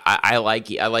I like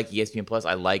ESPN Plus.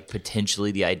 I like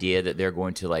potentially the idea that they're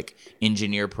going to like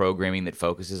engineer programming that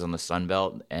focuses on the Sun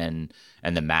Belt and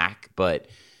the MAC. But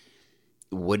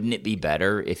wouldn't it be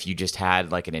better if you just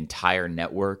had like an entire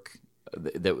network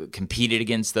that competed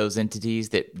against those entities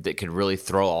that could really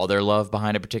throw all their love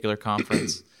behind a particular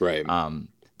conference? Right.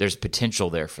 There's potential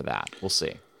there for that. We'll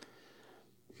see.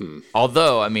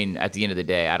 Although, at the end of the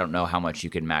day, I don't know how much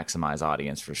you can maximize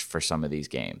audience for some of these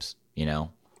games,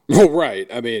 Well, right.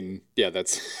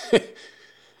 That's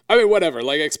whatever.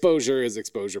 Like, exposure is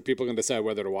exposure. People can decide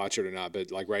whether to watch it or not.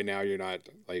 But like right now, you're not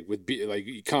like with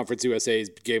Conference USA's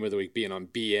Game of the Week being on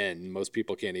BN. Most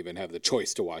people can't even have the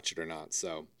choice to watch it or not.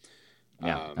 So.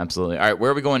 Yeah, absolutely. All right,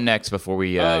 where are we going next before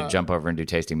we jump over and do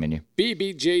tasting menu?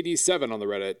 BBJD7 on the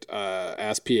Reddit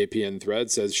Ask PAPN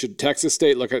thread says, should Texas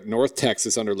State look at North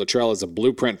Texas under Luttrell as a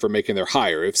blueprint for making their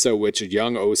hire? If so, which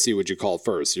young OC would you call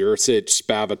first? Yurcich,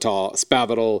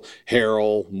 Spavital,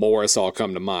 Harrell, Morris all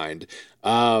come to mind.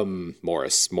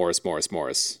 Morris.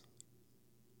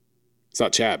 It's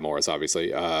not Chad Morris,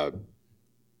 obviously. Man,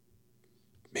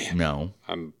 no.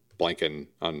 I'm blanking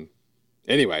on...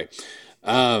 Anyway...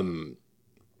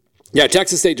 Yeah,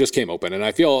 Texas State just came open, and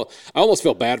I almost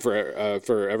feel bad for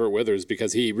Everett Withers,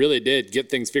 because he really did get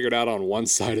things figured out on one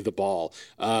side of the ball.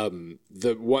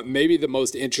 Maybe the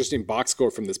most interesting box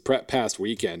score from this past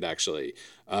weekend actually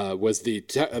was the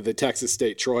Texas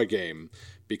State Troy game,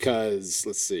 because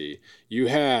let's see, you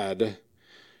had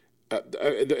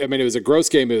it was a gross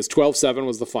game. It was 12-7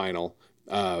 was the final.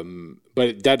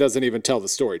 But that doesn't even tell the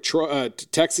story.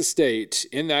 Texas State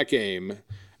in that game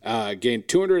gained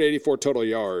 284 total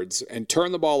yards and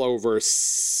turned the ball over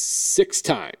 6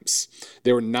 times.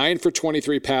 They were 9 for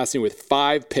 23 passing with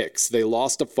 5 picks. They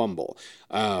lost a fumble.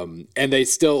 And they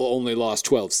still only lost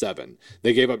 12-7.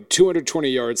 They gave up 220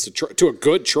 yards to a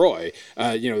good Troy,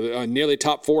 a nearly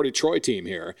top 40 Troy team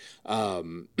here.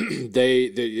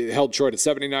 They held Troy to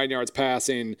 79 yards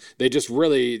passing. They just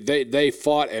really they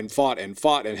fought and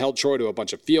held Troy to a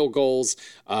bunch of field goals,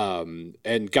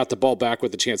 and got the ball back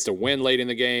with a chance to win late in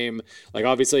the game. Like,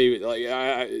 obviously,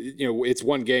 it's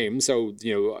one game, so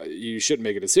you shouldn't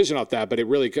make a decision off that. But it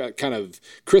really kind of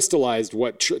crystallized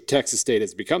what Texas State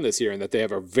has become this year, and that they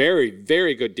have a very,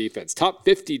 very good defense, top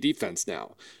 50 defense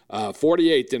now,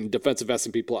 48th in defensive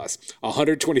S&P plus,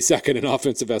 122nd in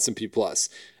offensive S&P plus.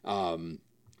 And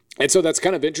so that's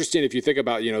kind of interesting if you think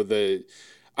about,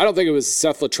 I don't think it was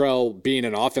Seth Luttrell being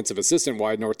an offensive assistant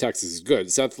why North Texas is good.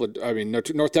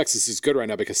 North Texas is good right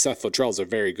now because Seth Luttrell is a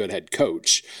very good head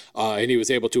coach, and he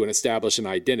was able to establish an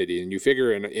identity. And you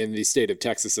figure in the state of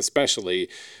Texas especially,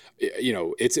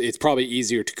 it's probably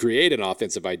easier to create an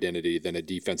offensive identity than a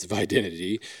defensive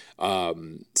identity.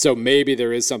 So maybe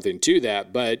there is something to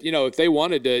that. But, if they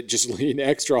wanted to just lean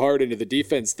extra hard into the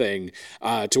defense thing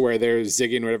to where they're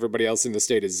zigging when everybody else in the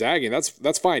state is zagging,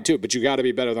 that's fine too. But you got to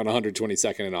be better than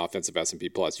 122nd in offensive S&P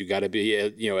plus. You got to be,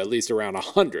 at least around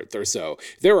 100th or so.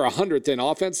 If they were 100th in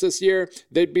offense this year,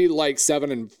 they'd be like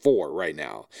 7-4 right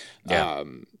now. Yeah.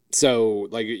 So,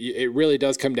 it really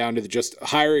does come down to just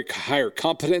hire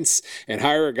competence and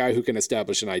hire a guy who can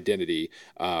establish an identity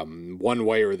one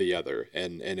way or the other.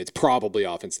 And it's probably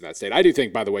offense in that state. I do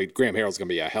think, by the way, Graham Harrell's going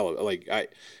to be a hell of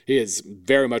he is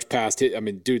very much past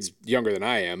dude's younger than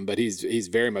I am, but he's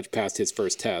very much past his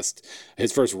first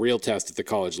real test at the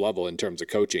college level in terms of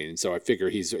coaching. So I figure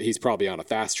he's probably on a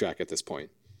fast track at this point.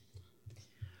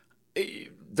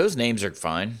 Those names are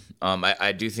fine.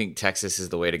 I do think Texas is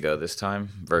the way to go this time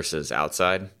versus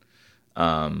outside.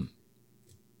 I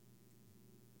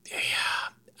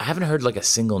haven't heard a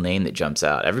single name that jumps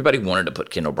out. Everybody wanted to put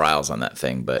Kendall Briles on that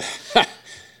thing, but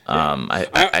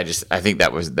I think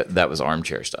that was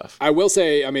armchair stuff. I will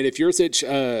say, if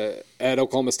Yurcich at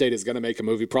Oklahoma State is going to make a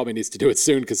move, he probably needs to do it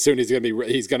soon, because soon he's going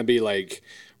to be like.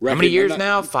 How many years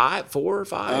now? 4 or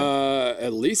 5?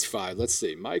 At least 5. Let's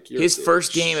see, Mike. His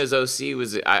first game as OC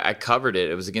was I covered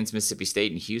it. It was against Mississippi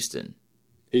State in Houston.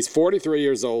 He's 43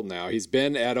 years old now. He's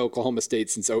been at Oklahoma State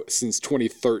since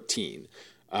 2013.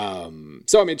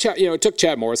 So I mean, it took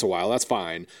Chad Morris a while. That's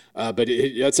fine, but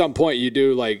at some point you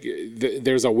do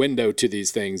there's a window to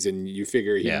these things, and you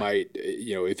figure he might,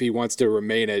 if he wants to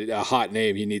remain a hot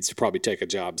name, he needs to probably take a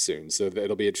job soon. So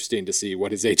it'll be interesting to see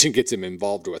what his agent gets him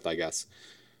involved with, I guess.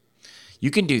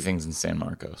 You can do things in San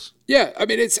Marcos. Yeah, I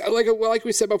mean, it's like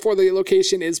we said before, the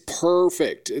location is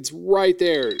perfect. It's right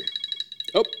there.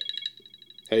 Oh,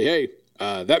 hey.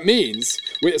 That means,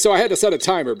 so I had to set a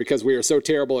timer because we are so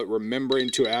terrible at remembering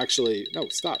to actually, no,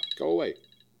 stop, go away.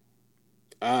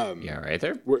 Yeah, right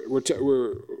there.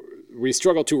 We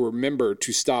struggle to remember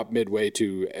to stop midway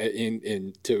to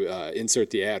insert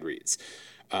the ad reads.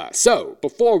 So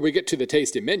before we get to the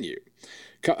tasting menu,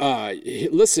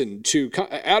 listen to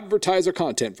advertiser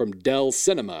content from Dell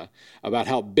Cinema about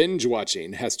how binge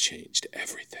watching has changed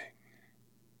everything.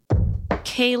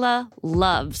 Kayla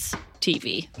loves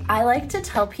TV. I like to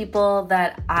tell people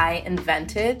that I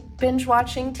invented binge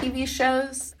watching TV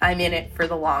shows. I'm in it for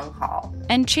the long haul.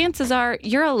 And chances are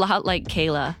you're a lot like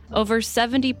Kayla. Over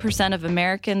 70% of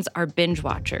Americans are binge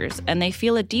watchers, and they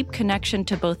feel a deep connection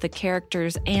to both the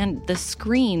characters and the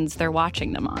screens they're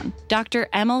watching them on. Dr.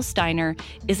 Emil Steiner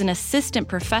is an assistant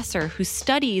professor who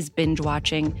studies binge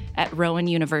watching at Rowan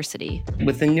University.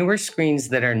 With the newer screens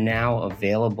that are now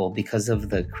available because of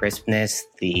the crispness,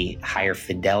 the higher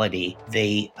fidelity,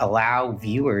 they allow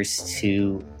viewers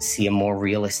to see a more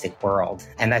realistic world.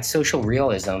 And that social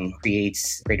realism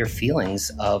creates greater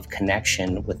feelings of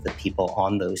connection with the people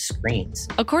on those screens.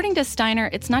 According to Steiner,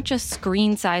 it's not just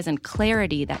screen size and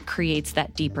clarity that creates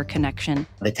that deeper connection.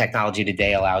 The technology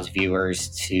today allows viewers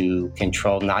to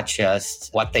control not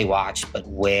just what they watch, but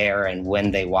where and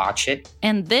when they watch it.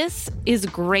 And this is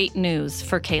great news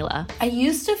for Kayla. I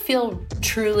used to feel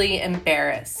truly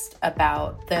embarrassed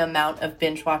about the amount of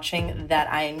binge watching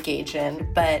that I engage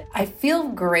in, but I feel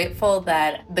grateful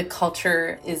that the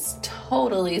culture is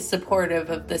totally supportive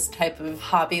of this type of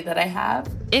hobby that I have.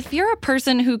 If you're a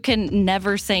person who can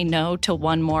never say no to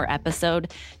one more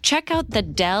episode, check out the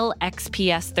Dell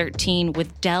XPS 13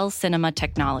 with Dell Cinema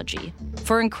technology.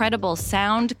 For incredible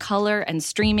sound, color, and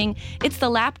streaming, it's the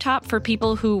laptop for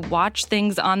people who watch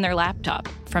things on their laptop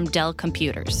from Dell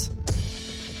Computers.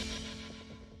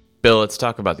 Bill, let's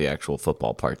talk about the actual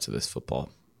football parts of this football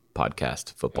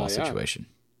situation.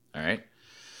 All right.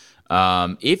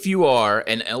 If you are,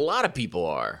 and a lot of people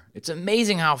are, it's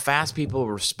amazing how fast people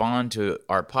respond to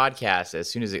our podcast as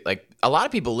soon as a lot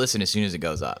of people listen as soon as it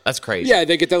goes up. That's crazy. Yeah,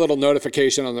 they get that little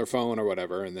notification on their phone or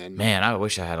whatever, and then. Man, I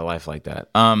wish I had a life like that.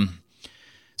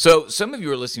 So some of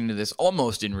you are listening to this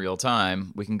almost in real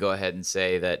time. We can go ahead and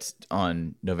say that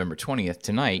on November 20th,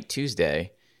 tonight,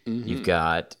 Tuesday, you've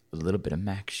got a little bit of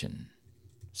action.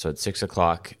 So at 6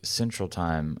 o'clock Central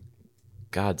Time,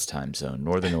 God's time zone,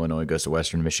 Northern Illinois goes to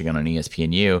Western Michigan on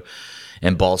ESPNU,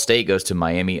 and Ball State goes to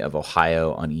Miami of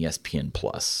Ohio on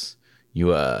ESPN+. You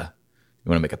want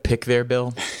to make a pick there,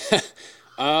 Bill?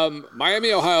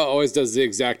 Miami, Ohio always does the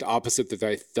exact opposite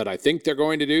that I think they're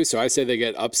going to do. So I say they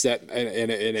get upset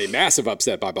in a massive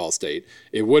upset by Ball State.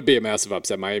 It would be a massive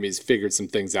upset. Miami's figured some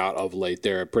things out of late.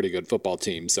 They're a pretty good football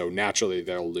team, so naturally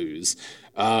they'll lose.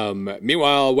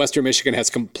 Meanwhile, Western Michigan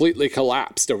has completely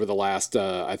collapsed over the last,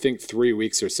 I think, 3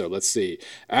 weeks or so. Let's see.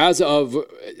 As of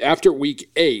after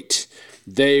week 8,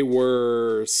 they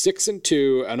were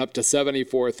 6-2 and up to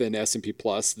 74th in S&P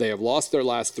Plus. They have lost their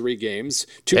last 3 games.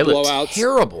 Two blowouts.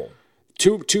 Terrible.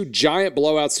 Two giant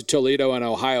blowouts to Toledo and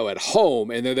Ohio at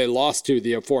home, and then they lost to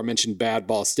the aforementioned bad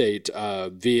Ball State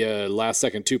via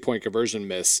last-second 2-point conversion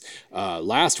miss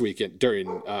last weekend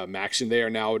during action. They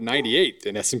are now 98th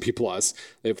in S&P Plus.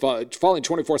 Falling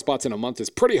 24 spots in a month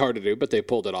is pretty hard to do, but they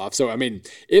pulled it off. So, I mean,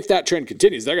 if that trend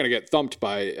continues, they're going to get thumped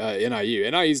by NIU.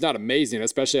 NIU's not amazing,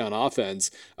 especially on offense,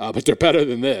 but they're better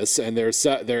than this, and they're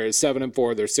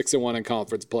 7-4. They're 6-1 in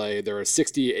conference play. They're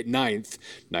 69th,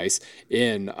 nice,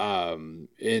 in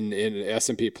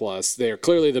S&P Plus. They are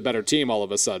clearly the better team all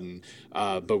of a sudden,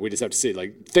 but we just have to see.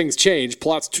 Things change,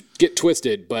 plots get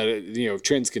twisted, but if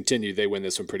trends continue, they win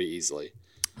this one pretty easily.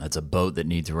 That's a boat that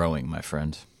needs rowing, my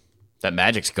friend. That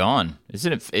magic's gone,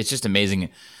 isn't it? It's just amazing.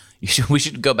 We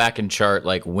should go back and chart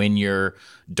when your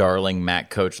darling MAC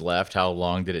coach left. How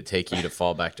long did it take you to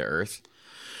fall back to earth?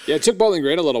 Yeah, it took Bowling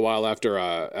Green a little while after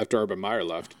Urban Meyer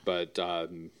left, but.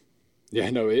 Yeah,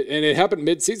 no, it happened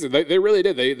mid-season. They really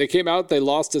did. They came out, they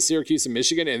lost to Syracuse and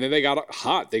Michigan, and then they got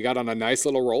hot. They got on a nice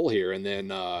little roll here, and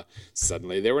then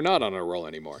suddenly they were not on a roll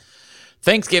anymore.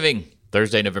 Thanksgiving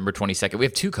Thursday, November 22nd. We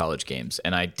have 2 college games,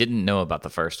 and I didn't know about the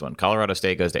first one. Colorado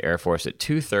State goes to Air Force at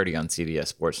 2:30 on CBS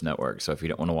Sports Network. So if you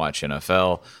don't want to watch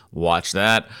NFL, watch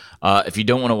that. If you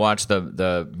don't want to watch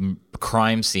the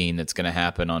crime scene that's going to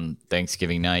happen on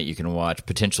Thanksgiving night, you can watch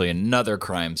potentially another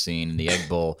crime scene in the Egg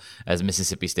Bowl as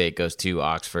Mississippi State goes to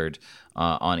Oxford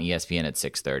on ESPN at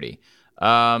 6:30.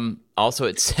 Also,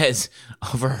 it says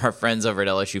over our friends over at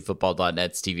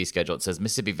LSUfootball.net's TV schedule, it says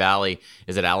Mississippi Valley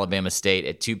is at Alabama State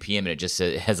at 2 p.m. and it just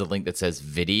has a link that says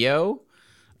video.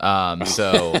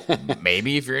 So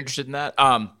maybe if you're interested in that.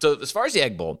 So as far as the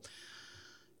Egg Bowl,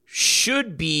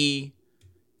 should be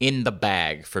in the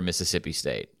bag for Mississippi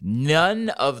State. None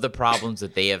of the problems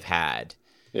that they have had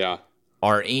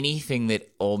are anything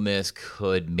that Ole Miss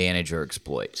could manage or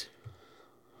exploit.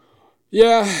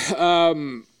 Yeah,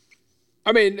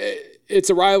 I mean,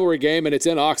 it's a rivalry game and it's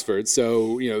in Oxford,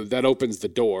 so that opens the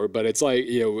door. But it's like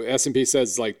S&P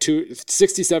says like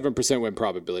 67% win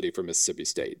probability for Mississippi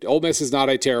State. Ole Miss is not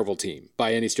a terrible team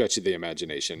by any stretch of the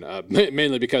imagination,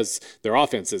 mainly because their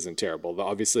offense isn't terrible.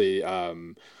 Obviously,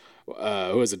 who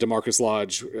was it? DeMarcus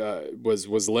Lodge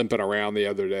was limping around the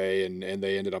other day, and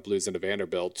they ended up losing to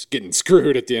Vanderbilt, getting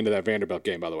screwed at the end of that Vanderbilt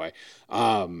game, by the way.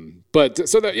 But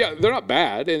so they're not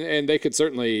bad, and they could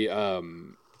certainly.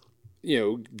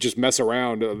 Just mess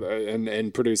around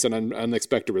and produce an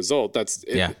unexpected result.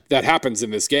 That happens in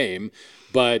this game.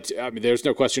 But I mean, there's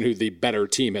no question who the better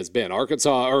team has been.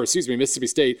 Mississippi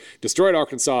State destroyed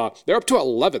Arkansas. They're up to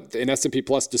 11th in S&P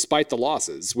Plus despite the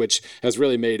losses, which has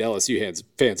really made LSU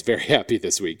fans very happy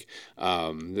this week.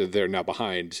 They're now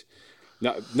behind.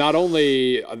 Not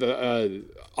only the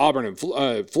Auburn and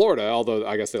Florida, although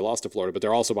I guess they lost to Florida, but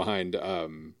they're also behind.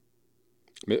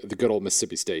 The good old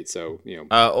Mississippi State. So,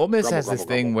 Ole Miss has this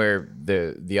thing where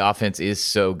the offense is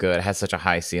so good, it has such a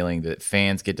high ceiling that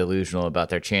fans get delusional about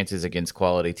their chances against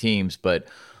quality teams. But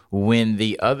when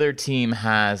the other team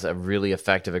has a really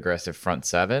effective, aggressive front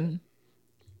seven,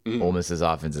 Ole Miss's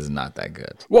offense is not that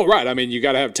good. Well, right. I mean, you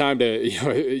got to have time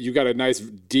to, you got a nice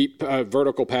deep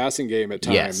vertical passing game at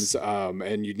times,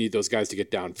 and you need those guys to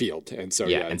get downfield. And so,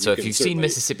 and so if you've seen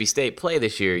Mississippi State play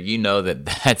this year, you know that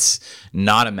that's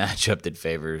not a matchup that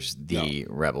favors the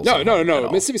Rebels.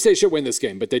 No. Mississippi State should win this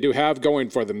game, but they do have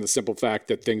going for them the simple fact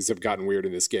that things have gotten weird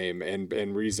in this game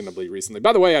and reasonably recently.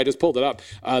 By the way, I just pulled it up.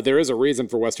 There is a reason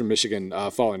for Western Michigan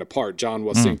falling apart. John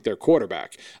Wasink, their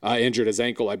quarterback, injured his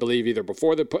ankle, I believe, either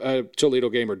before the Toledo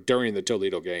game or during the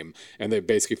Toledo game, and they've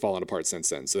basically fallen apart since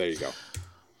then. So there you go.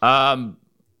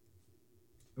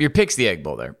 Your pick's the Egg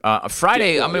Bowl there.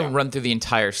 Friday, I'm going to run through the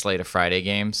entire slate of Friday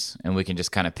games, and we can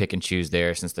just kind of pick and choose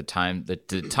there since the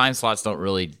time slots don't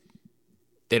really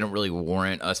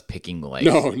warrant us picking like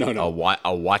a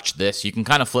watch this. You can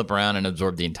kind of flip around and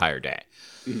absorb the entire day.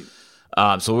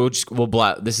 So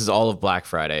this is all of Black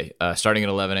Friday, starting at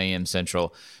 11 a.m.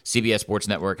 Central. CBS Sports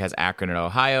Network has Akron and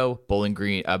Ohio.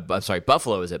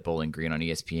 Buffalo is at Bowling Green on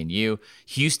ESPNU.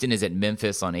 Houston is at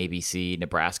Memphis on ABC.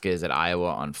 Nebraska is at Iowa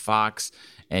on Fox,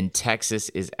 and Texas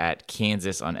is at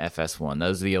Kansas on FS1.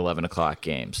 Those are the 11 o'clock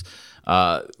games.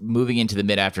 Moving into the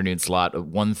mid-afternoon slot,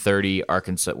 1:30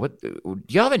 Arkansas. Do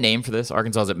you have a name for this?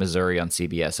 Arkansas is at Missouri on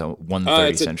CBS on 1:30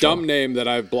 it's Central. It's a dumb name that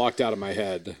I've blocked out of my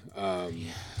head.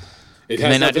 It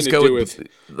has nothing to do with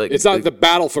it's not the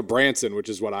battle for Branson, which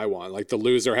is what I want. Like the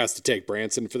loser has to take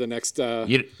Branson for the next. Can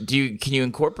you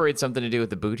incorporate something to do with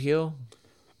the boot heel?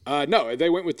 No, they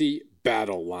went with the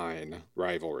battle line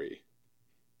rivalry.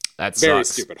 That sucks. Very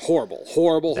stupid.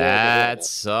 Horrible. That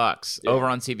sucks. Yeah. Over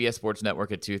on CBS Sports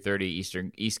Network at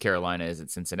 2:30 East Carolina is at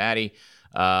Cincinnati.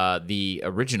 The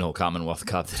original Commonwealth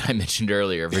Cup that I mentioned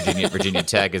earlier, Virginia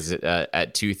Tech is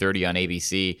at 2:30 on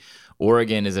ABC.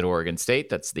 Oregon is at Oregon State.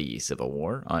 That's the Civil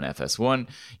War on FS1.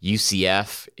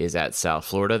 UCF is at South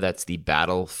Florida. That's the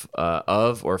battle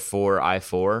of or for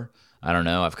I-4. I don't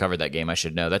know. I've covered that game. I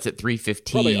should know. That's at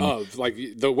 3:15. Probably of. Like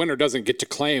the winner doesn't get to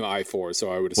claim I-4,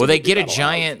 so I would assume. Well, they get a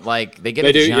giant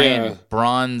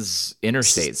bronze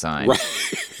interstate sign. Right.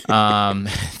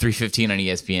 3:15 on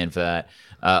ESPN for that.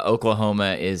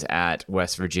 Oklahoma is at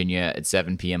West Virginia at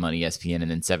 7 p.m. on ESPN,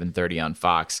 and then 7:30 on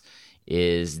Fox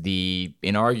is the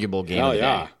inarguable game of the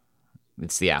day.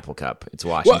 It's the Apple Cup. It's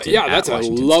Washington. Well, that's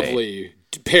Washington a lovely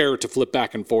pair to flip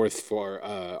back and forth for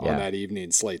on that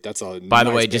evening slate. That's a By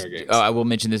the nice way, pair just of games. I will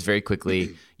mention this very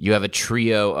quickly. You have a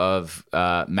trio of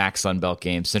MAC Sun Belt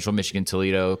games: Central Michigan,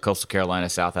 Toledo, Coastal Carolina,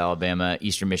 South Alabama,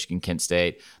 Eastern Michigan, Kent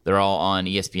State. They're all on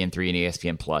ESPN3 and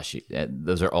ESPN Plus.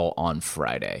 Those are all on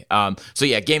Friday. So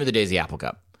yeah, game of the day is the Apple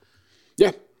Cup.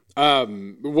 Yeah.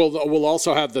 We'll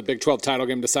also have the Big 12 title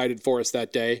game decided for us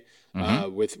that day.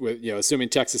 with assuming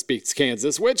Texas beats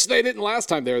Kansas, which they didn't last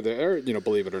time they were there.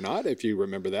 Believe it or not, if you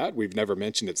remember that, we've never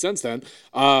mentioned it since then.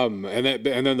 So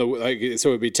it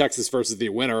would be Texas versus the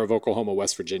winner of Oklahoma,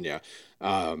 West Virginia.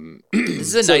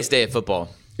 This is a nice day of football.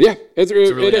 Yeah, it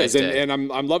really is, nice and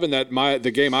I'm loving that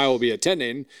the game I will be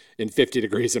attending in 50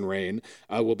 degrees and rain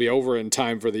will be over in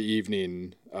time for the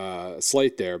evening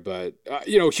slate there. But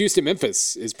Houston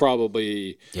Memphis is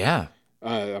probably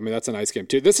that's a nice game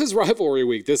too. This is rivalry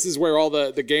week. This is where all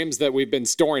the games that we've been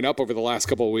storing up over the last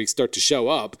couple of weeks start to show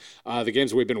up. The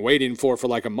games we've been waiting for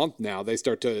like a month now, they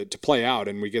start to play out,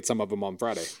 and we get some of them on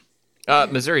Friday.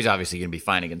 Missouri's obviously going to be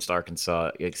fine against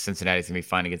Arkansas. Cincinnati's going to be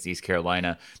fine against East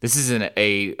Carolina. This isn't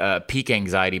a peak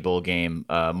anxiety bowl game,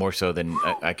 more so than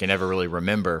I can ever really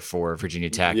remember for Virginia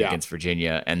Tech against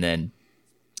Virginia. And then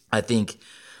I think,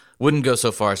 wouldn't go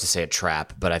so far as to say a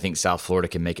trap, but I think South Florida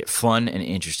can make it fun and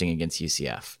interesting against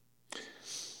UCF.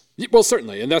 Well,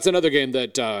 certainly. And that's another game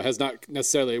that has not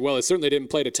necessarily, it certainly didn't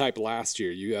play to type last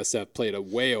year. USF played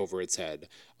way over its head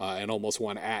and almost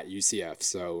won at UCF.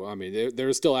 So, I mean,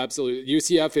 there's still absolutely,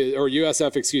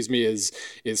 USF,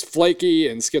 is flaky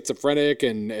and schizophrenic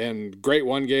and great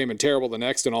one game and terrible the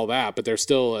next and all that, but they're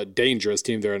still a dangerous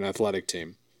team. They're an athletic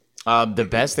team. The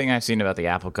best thing I've seen about the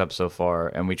Apple Cup so far,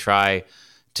 and we try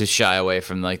to shy away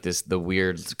from the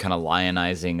weird kind of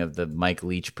lionizing of the Mike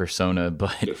Leach persona,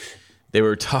 but they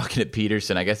were talking to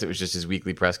Peterson. I guess it was just his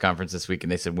weekly press conference this week,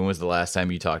 and they said, when was the last time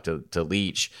you talked to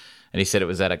Leach? And he said it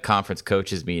was at a conference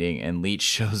coaches meeting, and Leach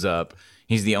shows up.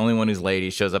 He's the only one who's late. He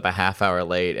shows up a half hour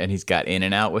late, and he's got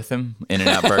In-N-Out with him,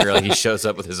 In-N-Out Burger. Like, he shows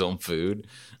up with his own food.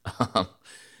 I love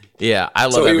everything about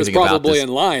this. So he was probably in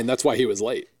line. That's why he was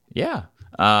late. Yeah.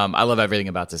 I love everything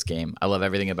about this game. I love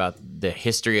everything about the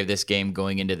history of this game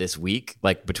going into this week,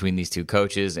 like between these two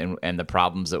coaches and the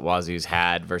problems that Wazoo's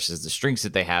had versus the strengths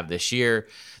that they have this year,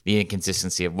 the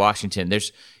inconsistency of Washington.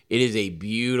 It is a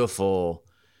beautiful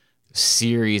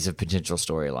series of potential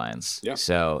storylines. Yeah.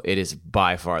 So it is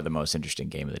by far the most interesting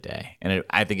game of the day. And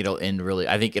I think it'll end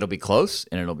I think it'll be close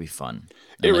and it'll be fun.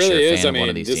 It really is. I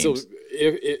mean,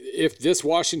 if this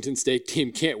Washington State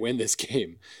team can't win this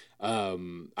game,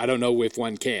 I don't know if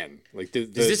one can. Like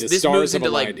the stars have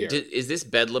aligned here. Is this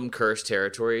Bedlam curse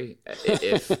territory?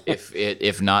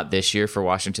 If not this year for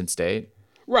Washington State,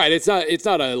 right? It's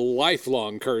not a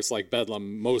lifelong curse like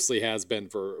Bedlam mostly has been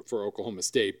for Oklahoma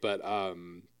State, but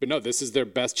no, this is their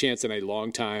best chance in a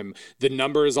long time. The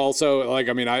numbers also,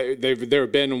 there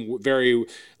have been very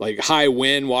high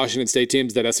win Washington State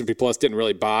teams that S&P Plus didn't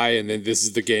really buy, and then this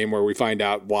is the game where we find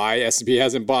out why S&P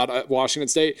hasn't bought Washington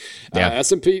State. Yeah.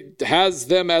 S&P has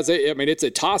them as it's a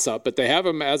toss up, but they have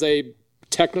them as a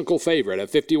technical favorite, a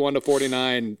 51 to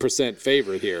 49%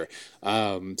 favorite here.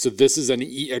 So this is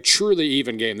a truly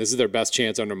even game. This is their best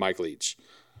chance under Mike Leach.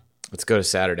 Let's go to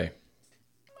Saturday.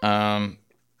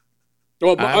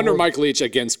 Under Mike Leach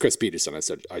against Chris Peterson,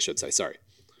 I should say. Sorry.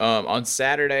 On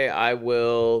Saturday,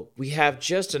 we have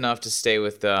just enough to stay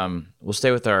with. We'll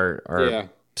stay with our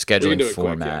scheduling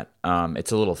format. Quick,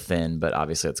 it's a little thin, but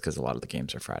obviously it's because a lot of the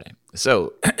games are Friday.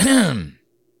 So,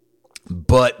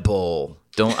 Butt Bowl.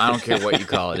 I don't care what you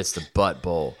call it. It's the Butt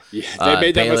Bowl. Yeah, they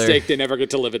made that mistake. They never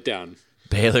get to live it down.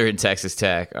 Baylor and Texas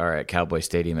Tech are at Cowboy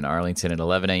Stadium in Arlington at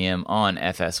 11 a.m. on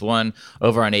FS1.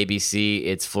 Over on ABC,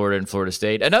 it's Florida and Florida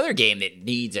State. Another game that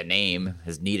needs a name,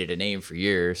 has needed a name for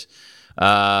years.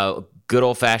 Good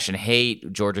old-fashioned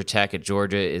hate. Georgia Tech at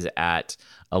Georgia is at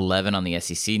 11 on the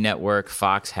SEC network.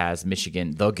 Fox has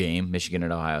Michigan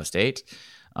at Ohio State.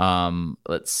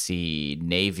 Let's see.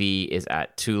 Navy is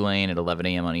at Tulane at 11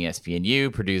 a.m. on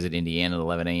ESPNU. Purdue's at Indiana at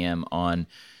 11 a.m. on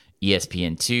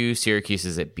ESPN2. Syracuse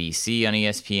is at BC on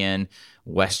ESPN.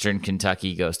 Western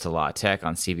Kentucky goes to La Tech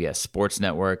on CBS Sports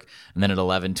Network. And then at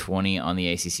 11:20 on the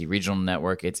ACC Regional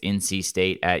Network, it's NC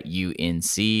State at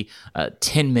UNC.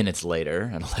 10 minutes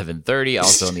later at 11:30,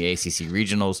 also on the ACC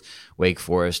Regionals, Wake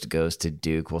Forest goes to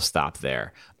Duke. We'll stop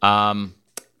there. Just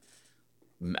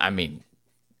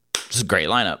a great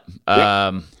lineup.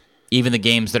 Yep. Even the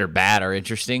games that are bad are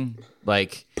interesting.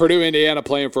 Like Purdue, Indiana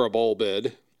playing for a bowl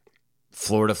bid.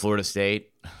 Florida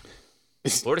State.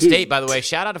 Florida State, by the way,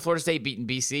 shout out to Florida State beating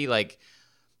BC.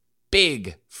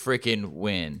 Big freaking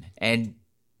win. And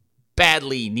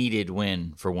badly needed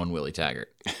win for one Willie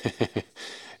Taggart.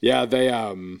 Yeah, they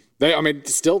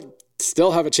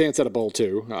still have a chance at a bowl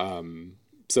too.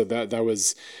 So that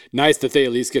was nice that they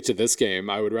at least get to this game.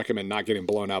 I would recommend not getting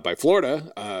blown out by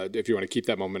Florida if you want to keep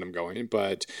that momentum going.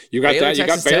 But you got Baylor, that. You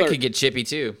Texas got Baylor. Tech could get chippy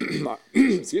too.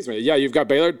 Excuse me. Yeah, you've got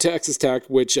Baylor, Texas Tech,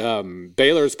 which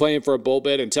Baylor's playing for a bowl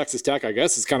bid, and Texas Tech, I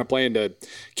guess, is kind of playing to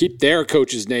keep their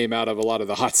coach's name out of a lot of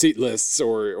the hot seat lists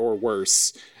or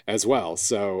worse. as well.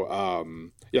 So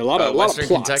a lot of Western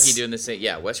plots. Kentucky doing the same.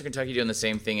 Yeah, Western Kentucky doing the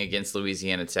same thing against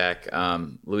Louisiana Tech.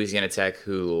 Louisiana Tech,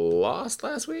 who lost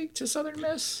last week to Southern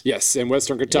Miss. Yes, and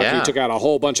Western Kentucky took out a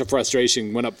whole bunch of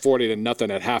frustration, went up 40-0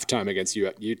 at halftime against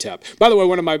UTEP. By the way,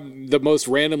 one of the most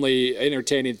randomly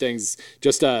entertaining things,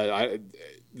 just I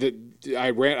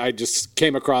just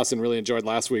came across and really enjoyed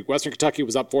last week. Western Kentucky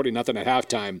was up 40-0 at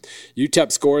halftime.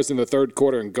 UTEP scores in the third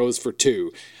quarter and goes for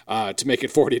 2 to make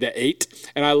it 40-8.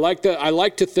 And I like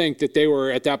to think that they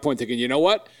were at that point thinking, you know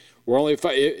what? We're only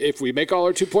if we make all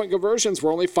our 2-point conversions,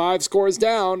 we're only 5 scores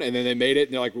down. And then they made it,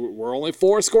 and they're like, we're only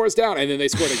 4 scores down. And then they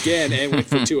scored again and went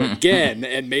for 2 again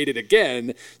and made it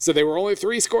again. So they were only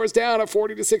 3 scores down at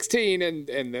 40-16,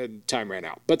 and then time ran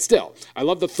out. But still, I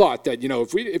love the thought that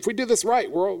if we do this right,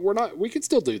 we can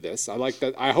still do this. I like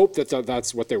that. I hope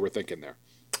that's what they were thinking there.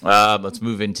 Let's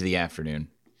move into the afternoon.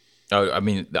 Oh, I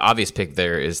mean, the obvious pick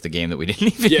there is the game that we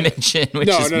didn't even mention, which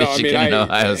is Michigan and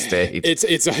Ohio State.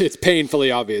 It's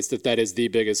painfully obvious that is the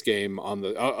biggest game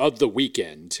of the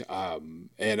weekend, and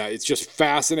it's just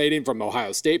fascinating from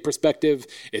Ohio State perspective.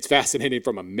 It's fascinating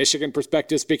from a Michigan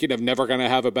perspective. Speaking of never going to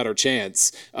have a better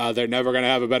chance, they're never going to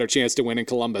have a better chance to win in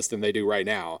Columbus than they do right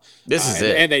now. This is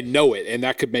it, and they know it, and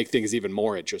that could make things even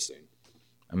more interesting.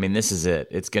 I mean, this is it.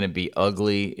 It's going to be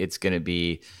ugly. It's going to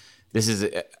be. This is.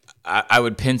 I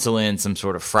would pencil in some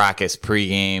sort of fracas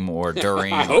pregame or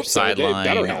during or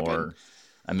sideline or.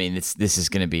 I mean, this is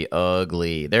going to be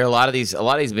ugly. There are a lot of these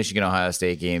Michigan Ohio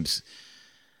State games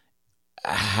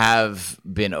have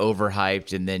been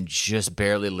overhyped and then just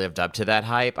barely lived up to that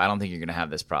hype. I don't think you're going to have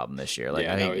this problem this year.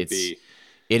 I think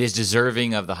it is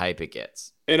deserving of the hype it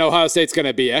gets. And Ohio State's going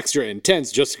to be extra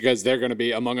intense just because they're going to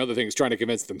be, among other things, trying to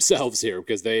convince themselves here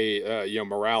because they,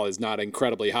 morale is not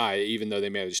incredibly high, even though they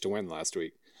managed to win last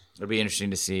week. It'll be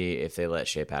interesting to see if they let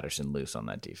Shea Patterson loose on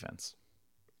that defense.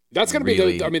 That's going to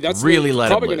be that's really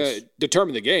probably going to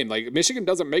determine the game. Like Michigan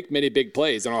doesn't make many big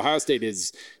plays, and Ohio State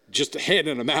is just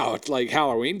handing them out like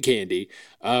Halloween candy.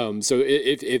 So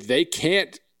if they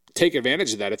can't take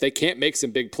advantage of that, if they can't make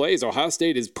some big plays, Ohio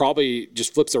State is probably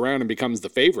just flips around and becomes the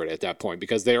favorite at that point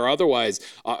because they are otherwise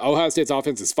Ohio State's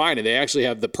offense is fine and they actually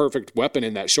have the perfect weapon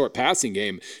in that short passing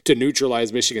game to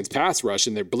neutralize Michigan's pass rush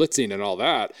and their blitzing and all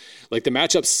that. Like the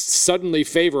matchups suddenly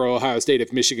favor Ohio State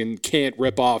if Michigan can't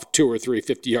rip off 2 or 3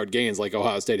 50-yard gains like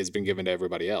Ohio State has been given to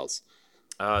everybody else.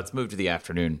 Let's move to the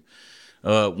afternoon.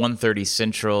 1:30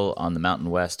 Central on the Mountain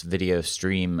West video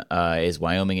stream is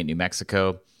Wyoming at New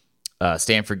Mexico.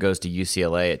 Stanford goes to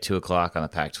UCLA at 2 o'clock on the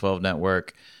Pac-12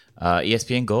 network.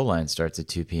 ESPN Goal Line starts at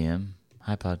 2 p.m.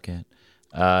 Hi, Podcat.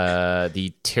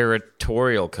 The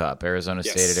Territorial Cup, Arizona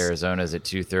State at Arizona is at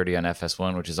 2:30 on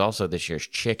FS1, which is also this year's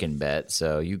chicken bet.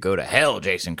 So you go to hell,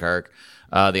 Jason Kirk.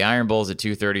 The Iron Bowl is at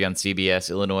 2:30 on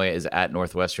CBS. Illinois is at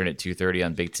Northwestern at 2:30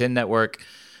 on Big Ten Network.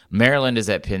 Maryland is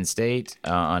at Penn State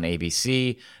on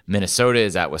ABC. Minnesota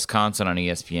is at Wisconsin on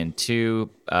ESPN2.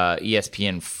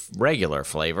 ESPN regular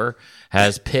flavor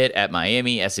has Pitt at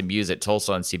Miami. SMU's at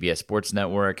Tulsa on CBS Sports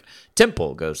Network.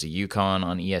 Temple goes to UConn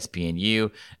on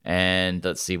ESPNU. And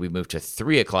let's see, we move to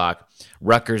 3 o'clock.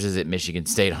 Rutgers is at Michigan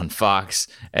State on Fox.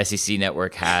 SEC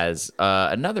Network has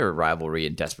another rivalry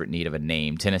in desperate need of a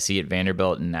name. Tennessee at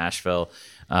Vanderbilt and Nashville.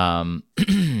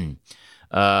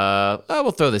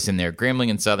 We'll throw this in there. Grambling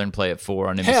and Southern play at 4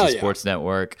 on NBC Sports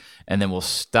Network, and then we'll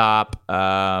stop.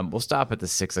 We'll stop at the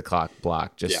 6 o'clock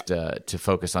block just to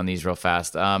focus on these real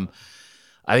fast. I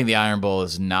think the Iron Bowl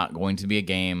is not going to be a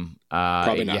game.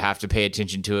 Probably not. You have to pay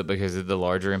attention to it because of the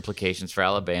larger implications for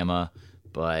Alabama,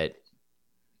 but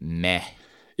meh.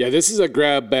 Yeah, this is a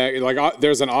grab bag. Like,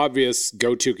 there's an obvious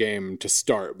go-to game to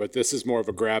start, but this is more of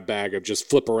a grab bag of just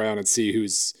flip around and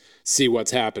see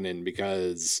what's happening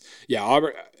because,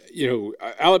 Auburn,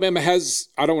 Alabama has,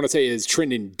 I don't want to say is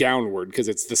trending downward because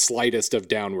it's the slightest of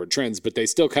downward trends, but they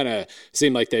still kind of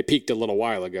seem like they peaked a little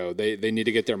while ago. They need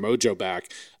to get their mojo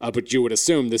back, but you would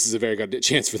assume this is a very good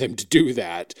chance for them to do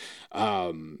that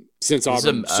since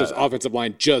Auburn's offensive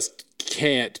line just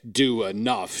can't do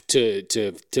enough to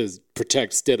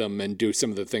protect Stidham and do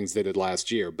some of the things they did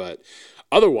last year, but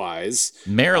otherwise,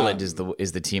 Maryland is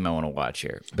the team I want to watch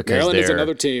here because Maryland is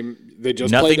another team. They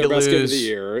just played their best game of the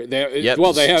year.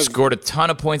 They have scored a ton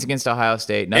of points against Ohio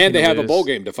State, and they have a bowl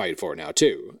game to fight for now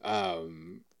too.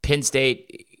 Penn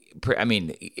State. I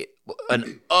mean,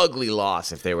 an ugly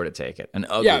loss if they were to take it. An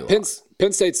ugly loss.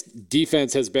 Penn State's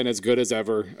defense has been as good as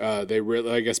ever. They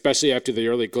really, especially after the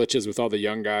early glitches with all the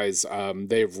young guys,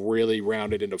 they've really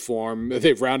rounded into form.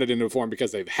 They've rounded into form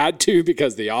because they've had to,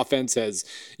 because the offense has,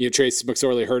 Trace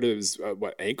McSorley hurt his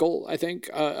ankle, I think,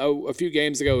 a few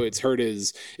games ago. It's hurt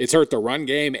the run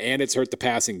game and it's hurt the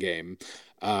passing game.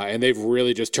 And they've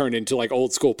really just turned into like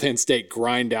old school Penn State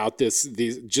grind out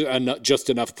just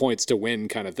enough points to win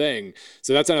kind of thing.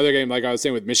 So that's another game, like I was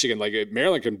saying with Michigan, like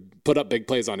Maryland can put up big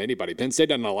plays on anybody. Penn State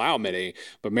doesn't allow many,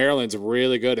 but Maryland's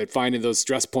really good at finding those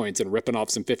stress points and ripping off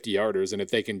some 50-yarders. And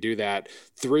if they can do that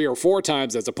 3 or 4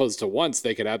 times as opposed to once,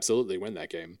 they could absolutely win that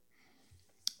game.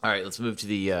 All right, let's move to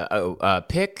the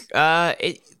pick. I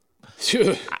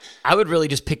would really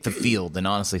just pick the field and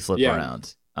honestly flip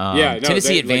around.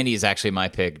 Tennessee at Vandy is actually my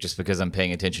pick just because I'm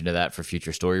paying attention to that for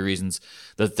future story reasons.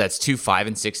 That's 2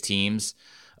 5-6 teams.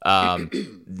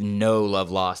 No love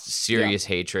lost, serious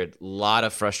hatred, a lot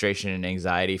of frustration and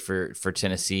anxiety for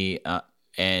Tennessee.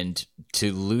 And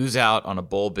to lose out on a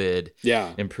bowl bid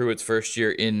in Pruitt's first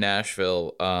year in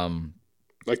Nashville.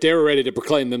 Like they were ready to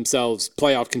proclaim themselves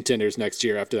playoff contenders next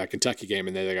year after that Kentucky game,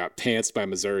 and then they got pantsed by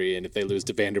Missouri. And if they lose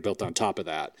to Vanderbilt on top of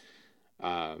that,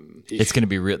 it's going to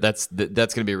be real. That's going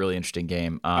to be a really interesting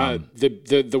game.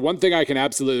 The one thing I can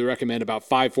absolutely recommend about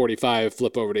 5:45,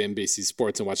 flip over to NBC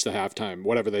Sports and watch the halftime,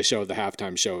 whatever they show, the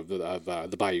halftime show of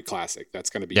the Bayou Classic.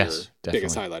 That's going to be your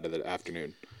biggest highlight of the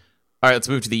afternoon. All right, let's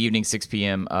move to the evening, 6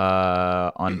 p.m.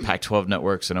 On Pac-12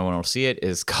 Network, so no one will see it,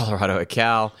 is Colorado at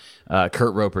Cal.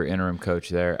 Kurt Roper, interim coach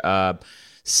there.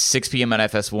 6 p.m. on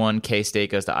FS1,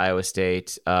 K-State goes to Iowa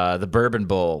State. The Bourbon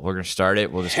Bowl, we're going to start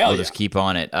it. We'll just keep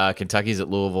on it. Kentucky's at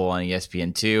Louisville on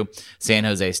ESPN2. San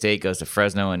Jose State goes to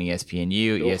Fresno on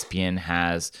ESPNU. ESPN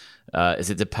has, is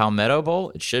it the Palmetto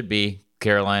Bowl? It should be.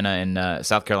 Carolina and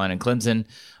South Carolina and Clemson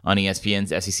on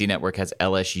ESPN's SEC network has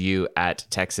LSU at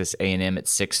Texas A&M at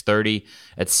 6:30.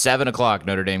 At 7 o'clock,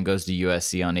 Notre Dame goes to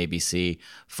USC on ABC.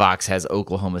 Fox has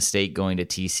Oklahoma State going to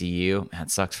TCU.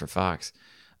 That sucks for Fox.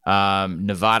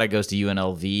 Nevada goes to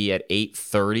UNLV at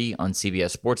 8:30 on CBS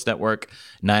Sports Network.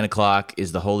 9 o'clock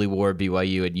is the Holy War,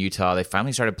 BYU and Utah. They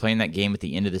finally started playing that game at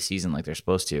the end of the season like they're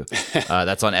supposed to.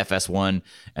 That's on FS1.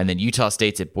 And then Utah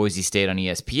State's at Boise State on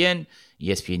ESPN.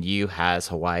 ESPNU has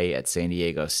Hawaii at San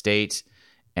Diego State.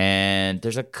 And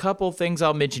there's a couple things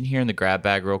I'll mention here in the grab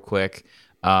bag real quick.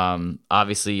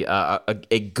 Obviously,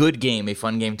 a good game, a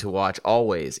fun game to watch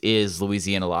always is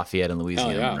Louisiana Lafayette and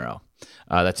Louisiana Monroe.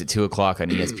 That's at 2 o'clock on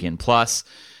ESPN+.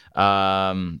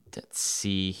 Let's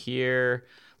see here.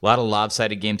 A lot of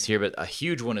lopsided games here, but a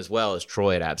huge one as well is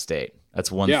Troy at App State.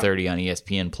 That's 1:30 on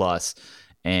ESPN+.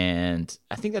 And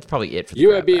I think that's probably it for the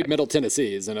UAB Middle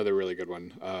Tennessee is another really good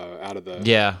one out of the...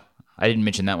 Yeah, I didn't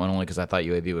mention that one only because I thought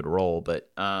UAB would roll, but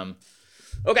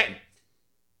okay.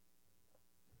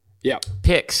 Yeah.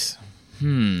 Picks.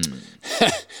 I'm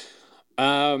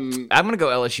going to go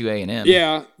LSU A&M.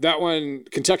 Yeah, that one,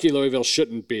 Kentucky, Louisville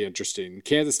shouldn't be interesting.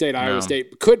 Kansas State, Iowa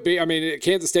State could be. I mean,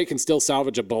 Kansas State can still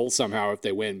salvage a bowl somehow if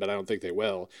they win, but I don't think they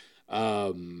will.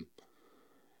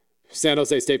 San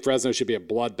Jose State, Fresno should be a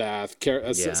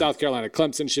bloodbath. South Carolina,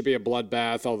 Clemson should be a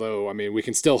bloodbath, although, I mean, we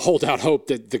can still hold out hope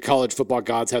that the college football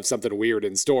gods have something weird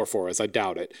in store for us. I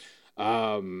doubt it.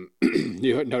 Notre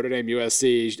Dame,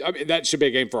 USC, I mean, that should be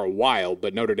a game for a while,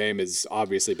 but Notre Dame is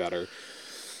obviously better.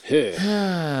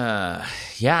 I'm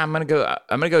gonna go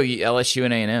LSU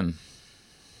and A&M.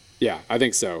 Yeah, I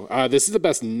think so. This is the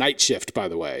best night shift, by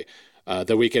the way,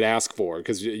 that we could ask for,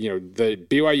 because the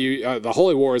BYU, the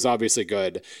Holy War is obviously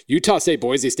good. Utah State,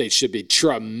 Boise State should be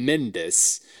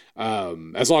tremendous.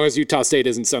 As long as Utah State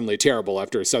isn't suddenly terrible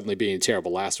after suddenly being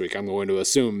terrible last week. I'm going to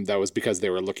assume that was because they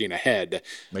were looking ahead.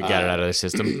 They got it out of their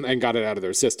system. And got it out of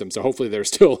their system. So hopefully they're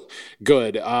still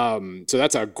good. So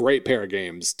that's a great pair of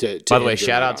games to By the way,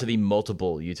 shout out to the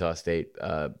multiple Utah State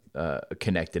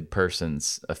connected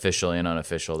persons, official and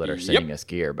unofficial, that are sending us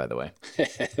gear, by the way.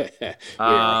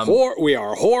 We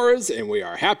are whores, and we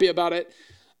are happy about it.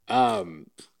 All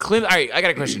right, I got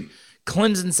a question.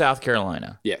 Clemson, South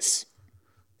Carolina. Yes.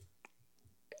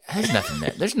 There's nothing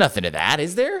there. There's nothing to that,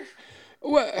 is there?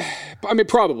 Well, I mean,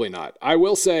 probably not. I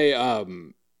will say,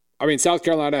 South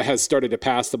Carolina has started to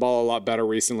pass the ball a lot better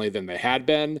recently than they had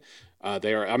been.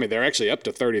 They're actually up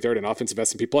to 33rd in offensive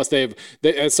S&P plus. They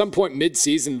at some point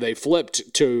mid-season they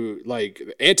flipped to like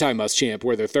anti-Muschamp,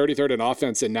 where they're 33rd in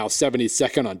offense and now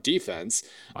 72nd on defense.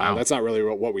 Wow. That's not really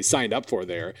what we signed up for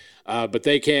there. But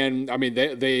they can. I mean,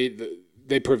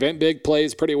 they prevent big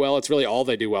plays pretty well. It's really all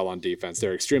they do well on defense.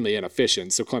 They're extremely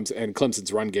inefficient. So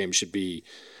Clemson's run game should be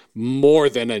more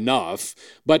than enough.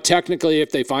 But technically,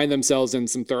 if they find themselves in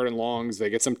some 3rd and longs, they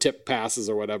get some tip passes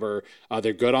or whatever,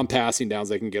 they're good on passing downs.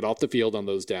 They can get off the field on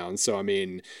those downs. So, I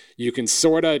mean, you can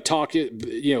sort of talk it,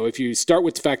 if you start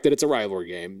with the fact that it's a rivalry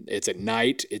game, it's at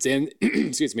night, it's in,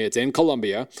 it's in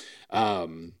Columbia.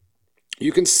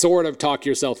 you can sort of talk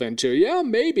yourself into, yeah,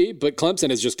 maybe, but Clemson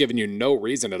has just given you no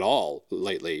reason at all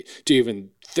lately to even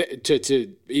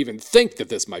to even think that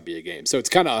this might be a game. So it's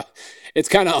kind of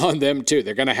on them too.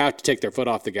 They're going to have to take their foot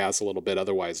off the gas a little bit,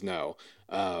 otherwise no.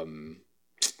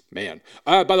 Man.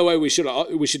 By the way, we should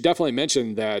definitely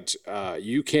mention that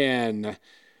you can.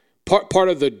 Part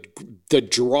of the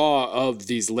draw of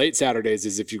these late Saturdays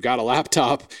is if you've got a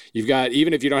laptop,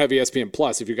 even if you don't have ESPN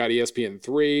Plus, if you've got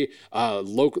ESPN3,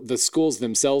 the schools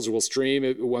themselves will stream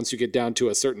it once you get down to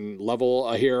a certain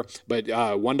level here. But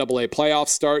 1AA playoffs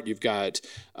start. You've got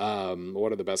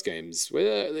what are the best games?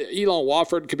 Elon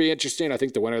Wofford could be interesting. I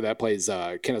think the winner of that plays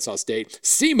Kennesaw State.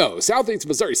 SEMO, Southeast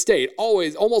Missouri State,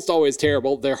 almost always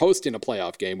terrible. They're hosting a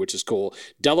playoff game, which is cool.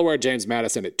 Delaware, James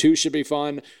Madison at 2 should be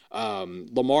fun.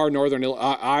 Lamar, Northern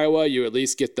Iowa, you at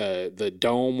least get the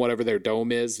dome, whatever their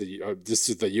dome is. This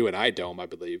is the UNI dome, I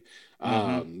believe.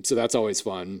 So that's always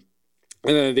fun.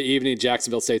 And then in the evening,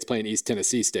 Jacksonville State's playing East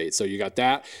Tennessee State. So you got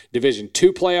that. Division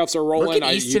II playoffs are rolling. Look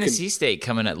at East Tennessee State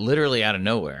coming at literally out of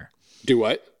nowhere. Do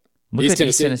what? East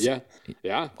Tennessee.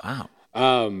 Yeah. Wow.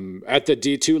 At the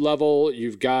D2 level,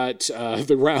 you've got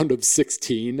the round of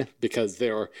 16 because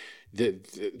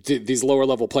these lower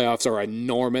level playoffs are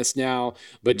enormous now.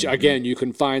 But again, you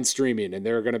can find streaming, and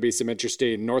there are going to be some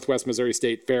interesting. Northwest Missouri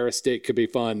State, Ferris State could be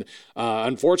fun.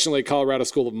 Unfortunately, Colorado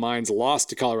School of Mines lost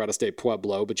to Colorado State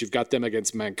Pueblo, but you've got them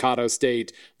against Mankato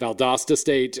State. Valdosta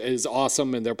State is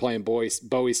awesome, and they're playing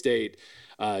Bowie State.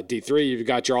 D3, you've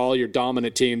got all your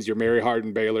dominant teams, your Mary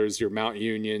Hardin Baylors, your Mount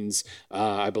Unions.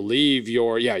 I believe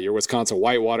your Wisconsin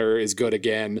Whitewater is good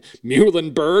again.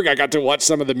 Muhlenberg, I got to watch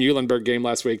some of the Muhlenberg game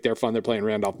last week. They're fun. They're playing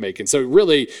Randolph-Macon. So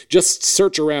really just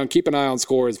search around, keep an eye on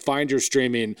scores, find your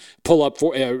streaming, pull up.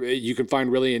 You can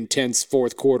find really intense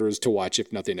fourth quarters to watch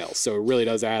if nothing else. So it really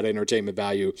does add entertainment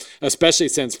value, especially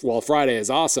since while Friday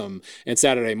is awesome and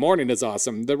Saturday morning is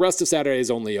awesome, the rest of Saturday is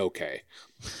only okay.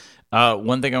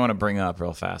 One thing I want to bring up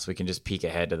real fast, we can just peek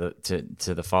ahead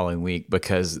to the following week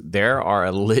because there are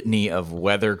a litany of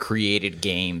weather-created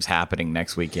games happening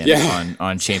next weekend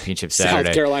on Championship Saturday.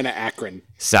 South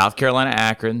Carolina,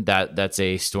 Akron. That's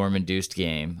a storm-induced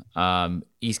game.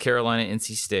 East Carolina,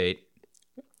 NC State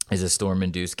is a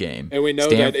storm-induced game. And we know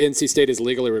that NC State is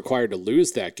legally required to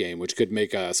lose that game, which could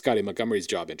make Scotty Montgomery's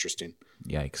job interesting.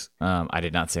 Yikes. I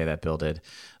did not say that, Bill did.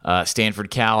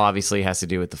 Stanford Cal obviously has to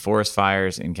do with the forest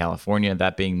fires in California,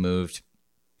 that being moved.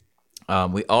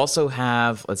 We also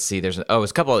have, there's a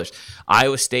couple others.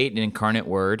 Iowa State and Incarnate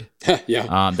Word.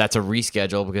 Yeah. That's a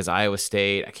reschedule because Iowa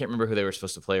State, I can't remember who they were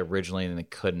supposed to play originally and they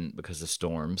couldn't because of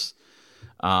storms.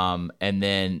 And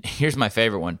then here's my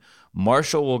favorite one.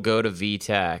 Marshall will go to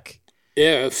VTech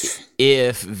if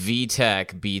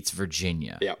VTech beats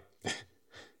Virginia. Yeah.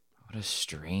 What a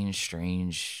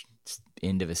strange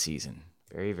end of a season.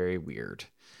 Very, very weird.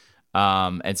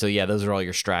 And so, those are all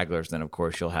your stragglers. Then, of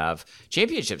course, you'll have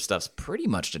championship stuff's pretty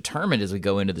much determined as we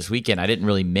go into this weekend. I didn't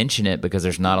really mention it because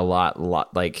there's not a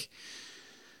lot like,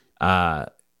 the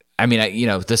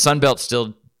Sun Belt's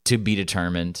still to be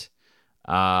determined.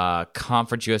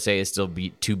 Conference USA is still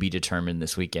to be determined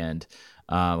this weekend.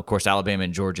 Of course, Alabama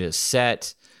and Georgia is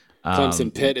set.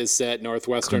 Clemson Pitt is set.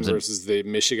 Northwestern versus the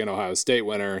Michigan Ohio State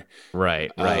winner.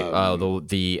 Right.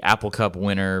 The Apple Cup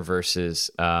winner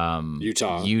versus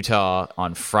Utah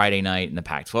on Friday night in the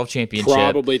Pac-12 championship.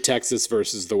 Probably Texas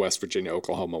versus the West Virginia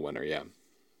Oklahoma winner.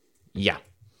 Yeah.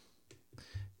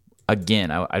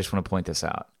 Again, I just want to point this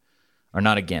out, or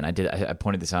not again. I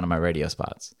pointed this out on my radio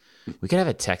spots. We could have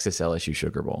a Texas LSU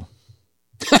Sugar Bowl.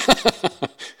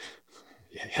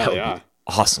 Hell yeah.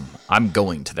 Awesome. I'm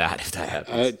going to that if that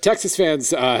happens. Texas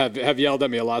fans have yelled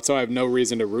at me a lot, so I have no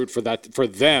reason to root for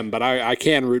them, but I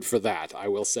can root for that, I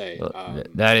will say.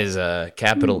 That is a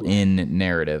capital N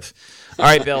narrative. All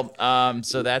right, Bill.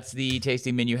 So that's the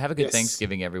tasting menu. Have a good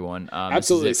Thanksgiving, everyone.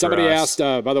 Absolutely. Somebody asked,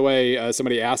 by the way,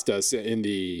 somebody asked us in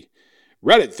the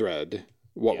Reddit thread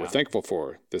what we're thankful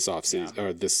for this offseason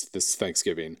or this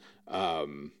Thanksgiving.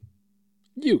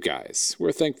 You guys.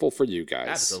 We're thankful for you guys.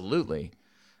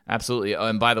 Absolutely. Oh,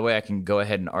 and by the way, I can go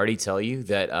ahead and already tell you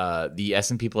that the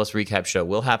S&P Plus recap show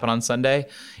will happen on Sunday.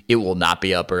 It will not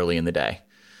be up early in the day.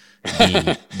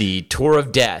 The tour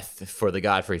of death for the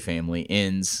Godfrey family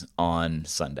ends on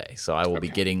Sunday. So I will be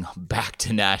getting back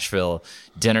to Nashville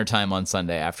dinner time on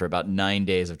Sunday after about 9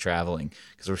 days of traveling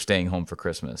because we're staying home for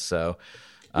Christmas. So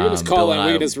you can just call in.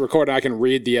 We can just record. I can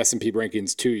read the S&P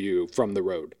rankings to you from the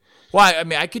road. Well, I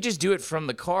mean, I could just do it from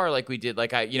the car like we did.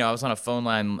 Like I was on a phone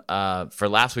line for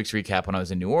last week's recap when I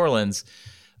was in New Orleans.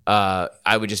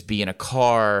 I would just be in a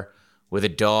car with a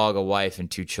dog, a wife,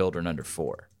 and 2 children under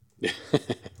 4.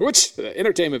 Which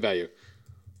entertainment value.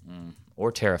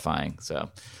 or terrifying. So,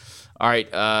 all right,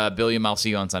 Billiam, I'll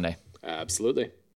see you on Sunday. Absolutely.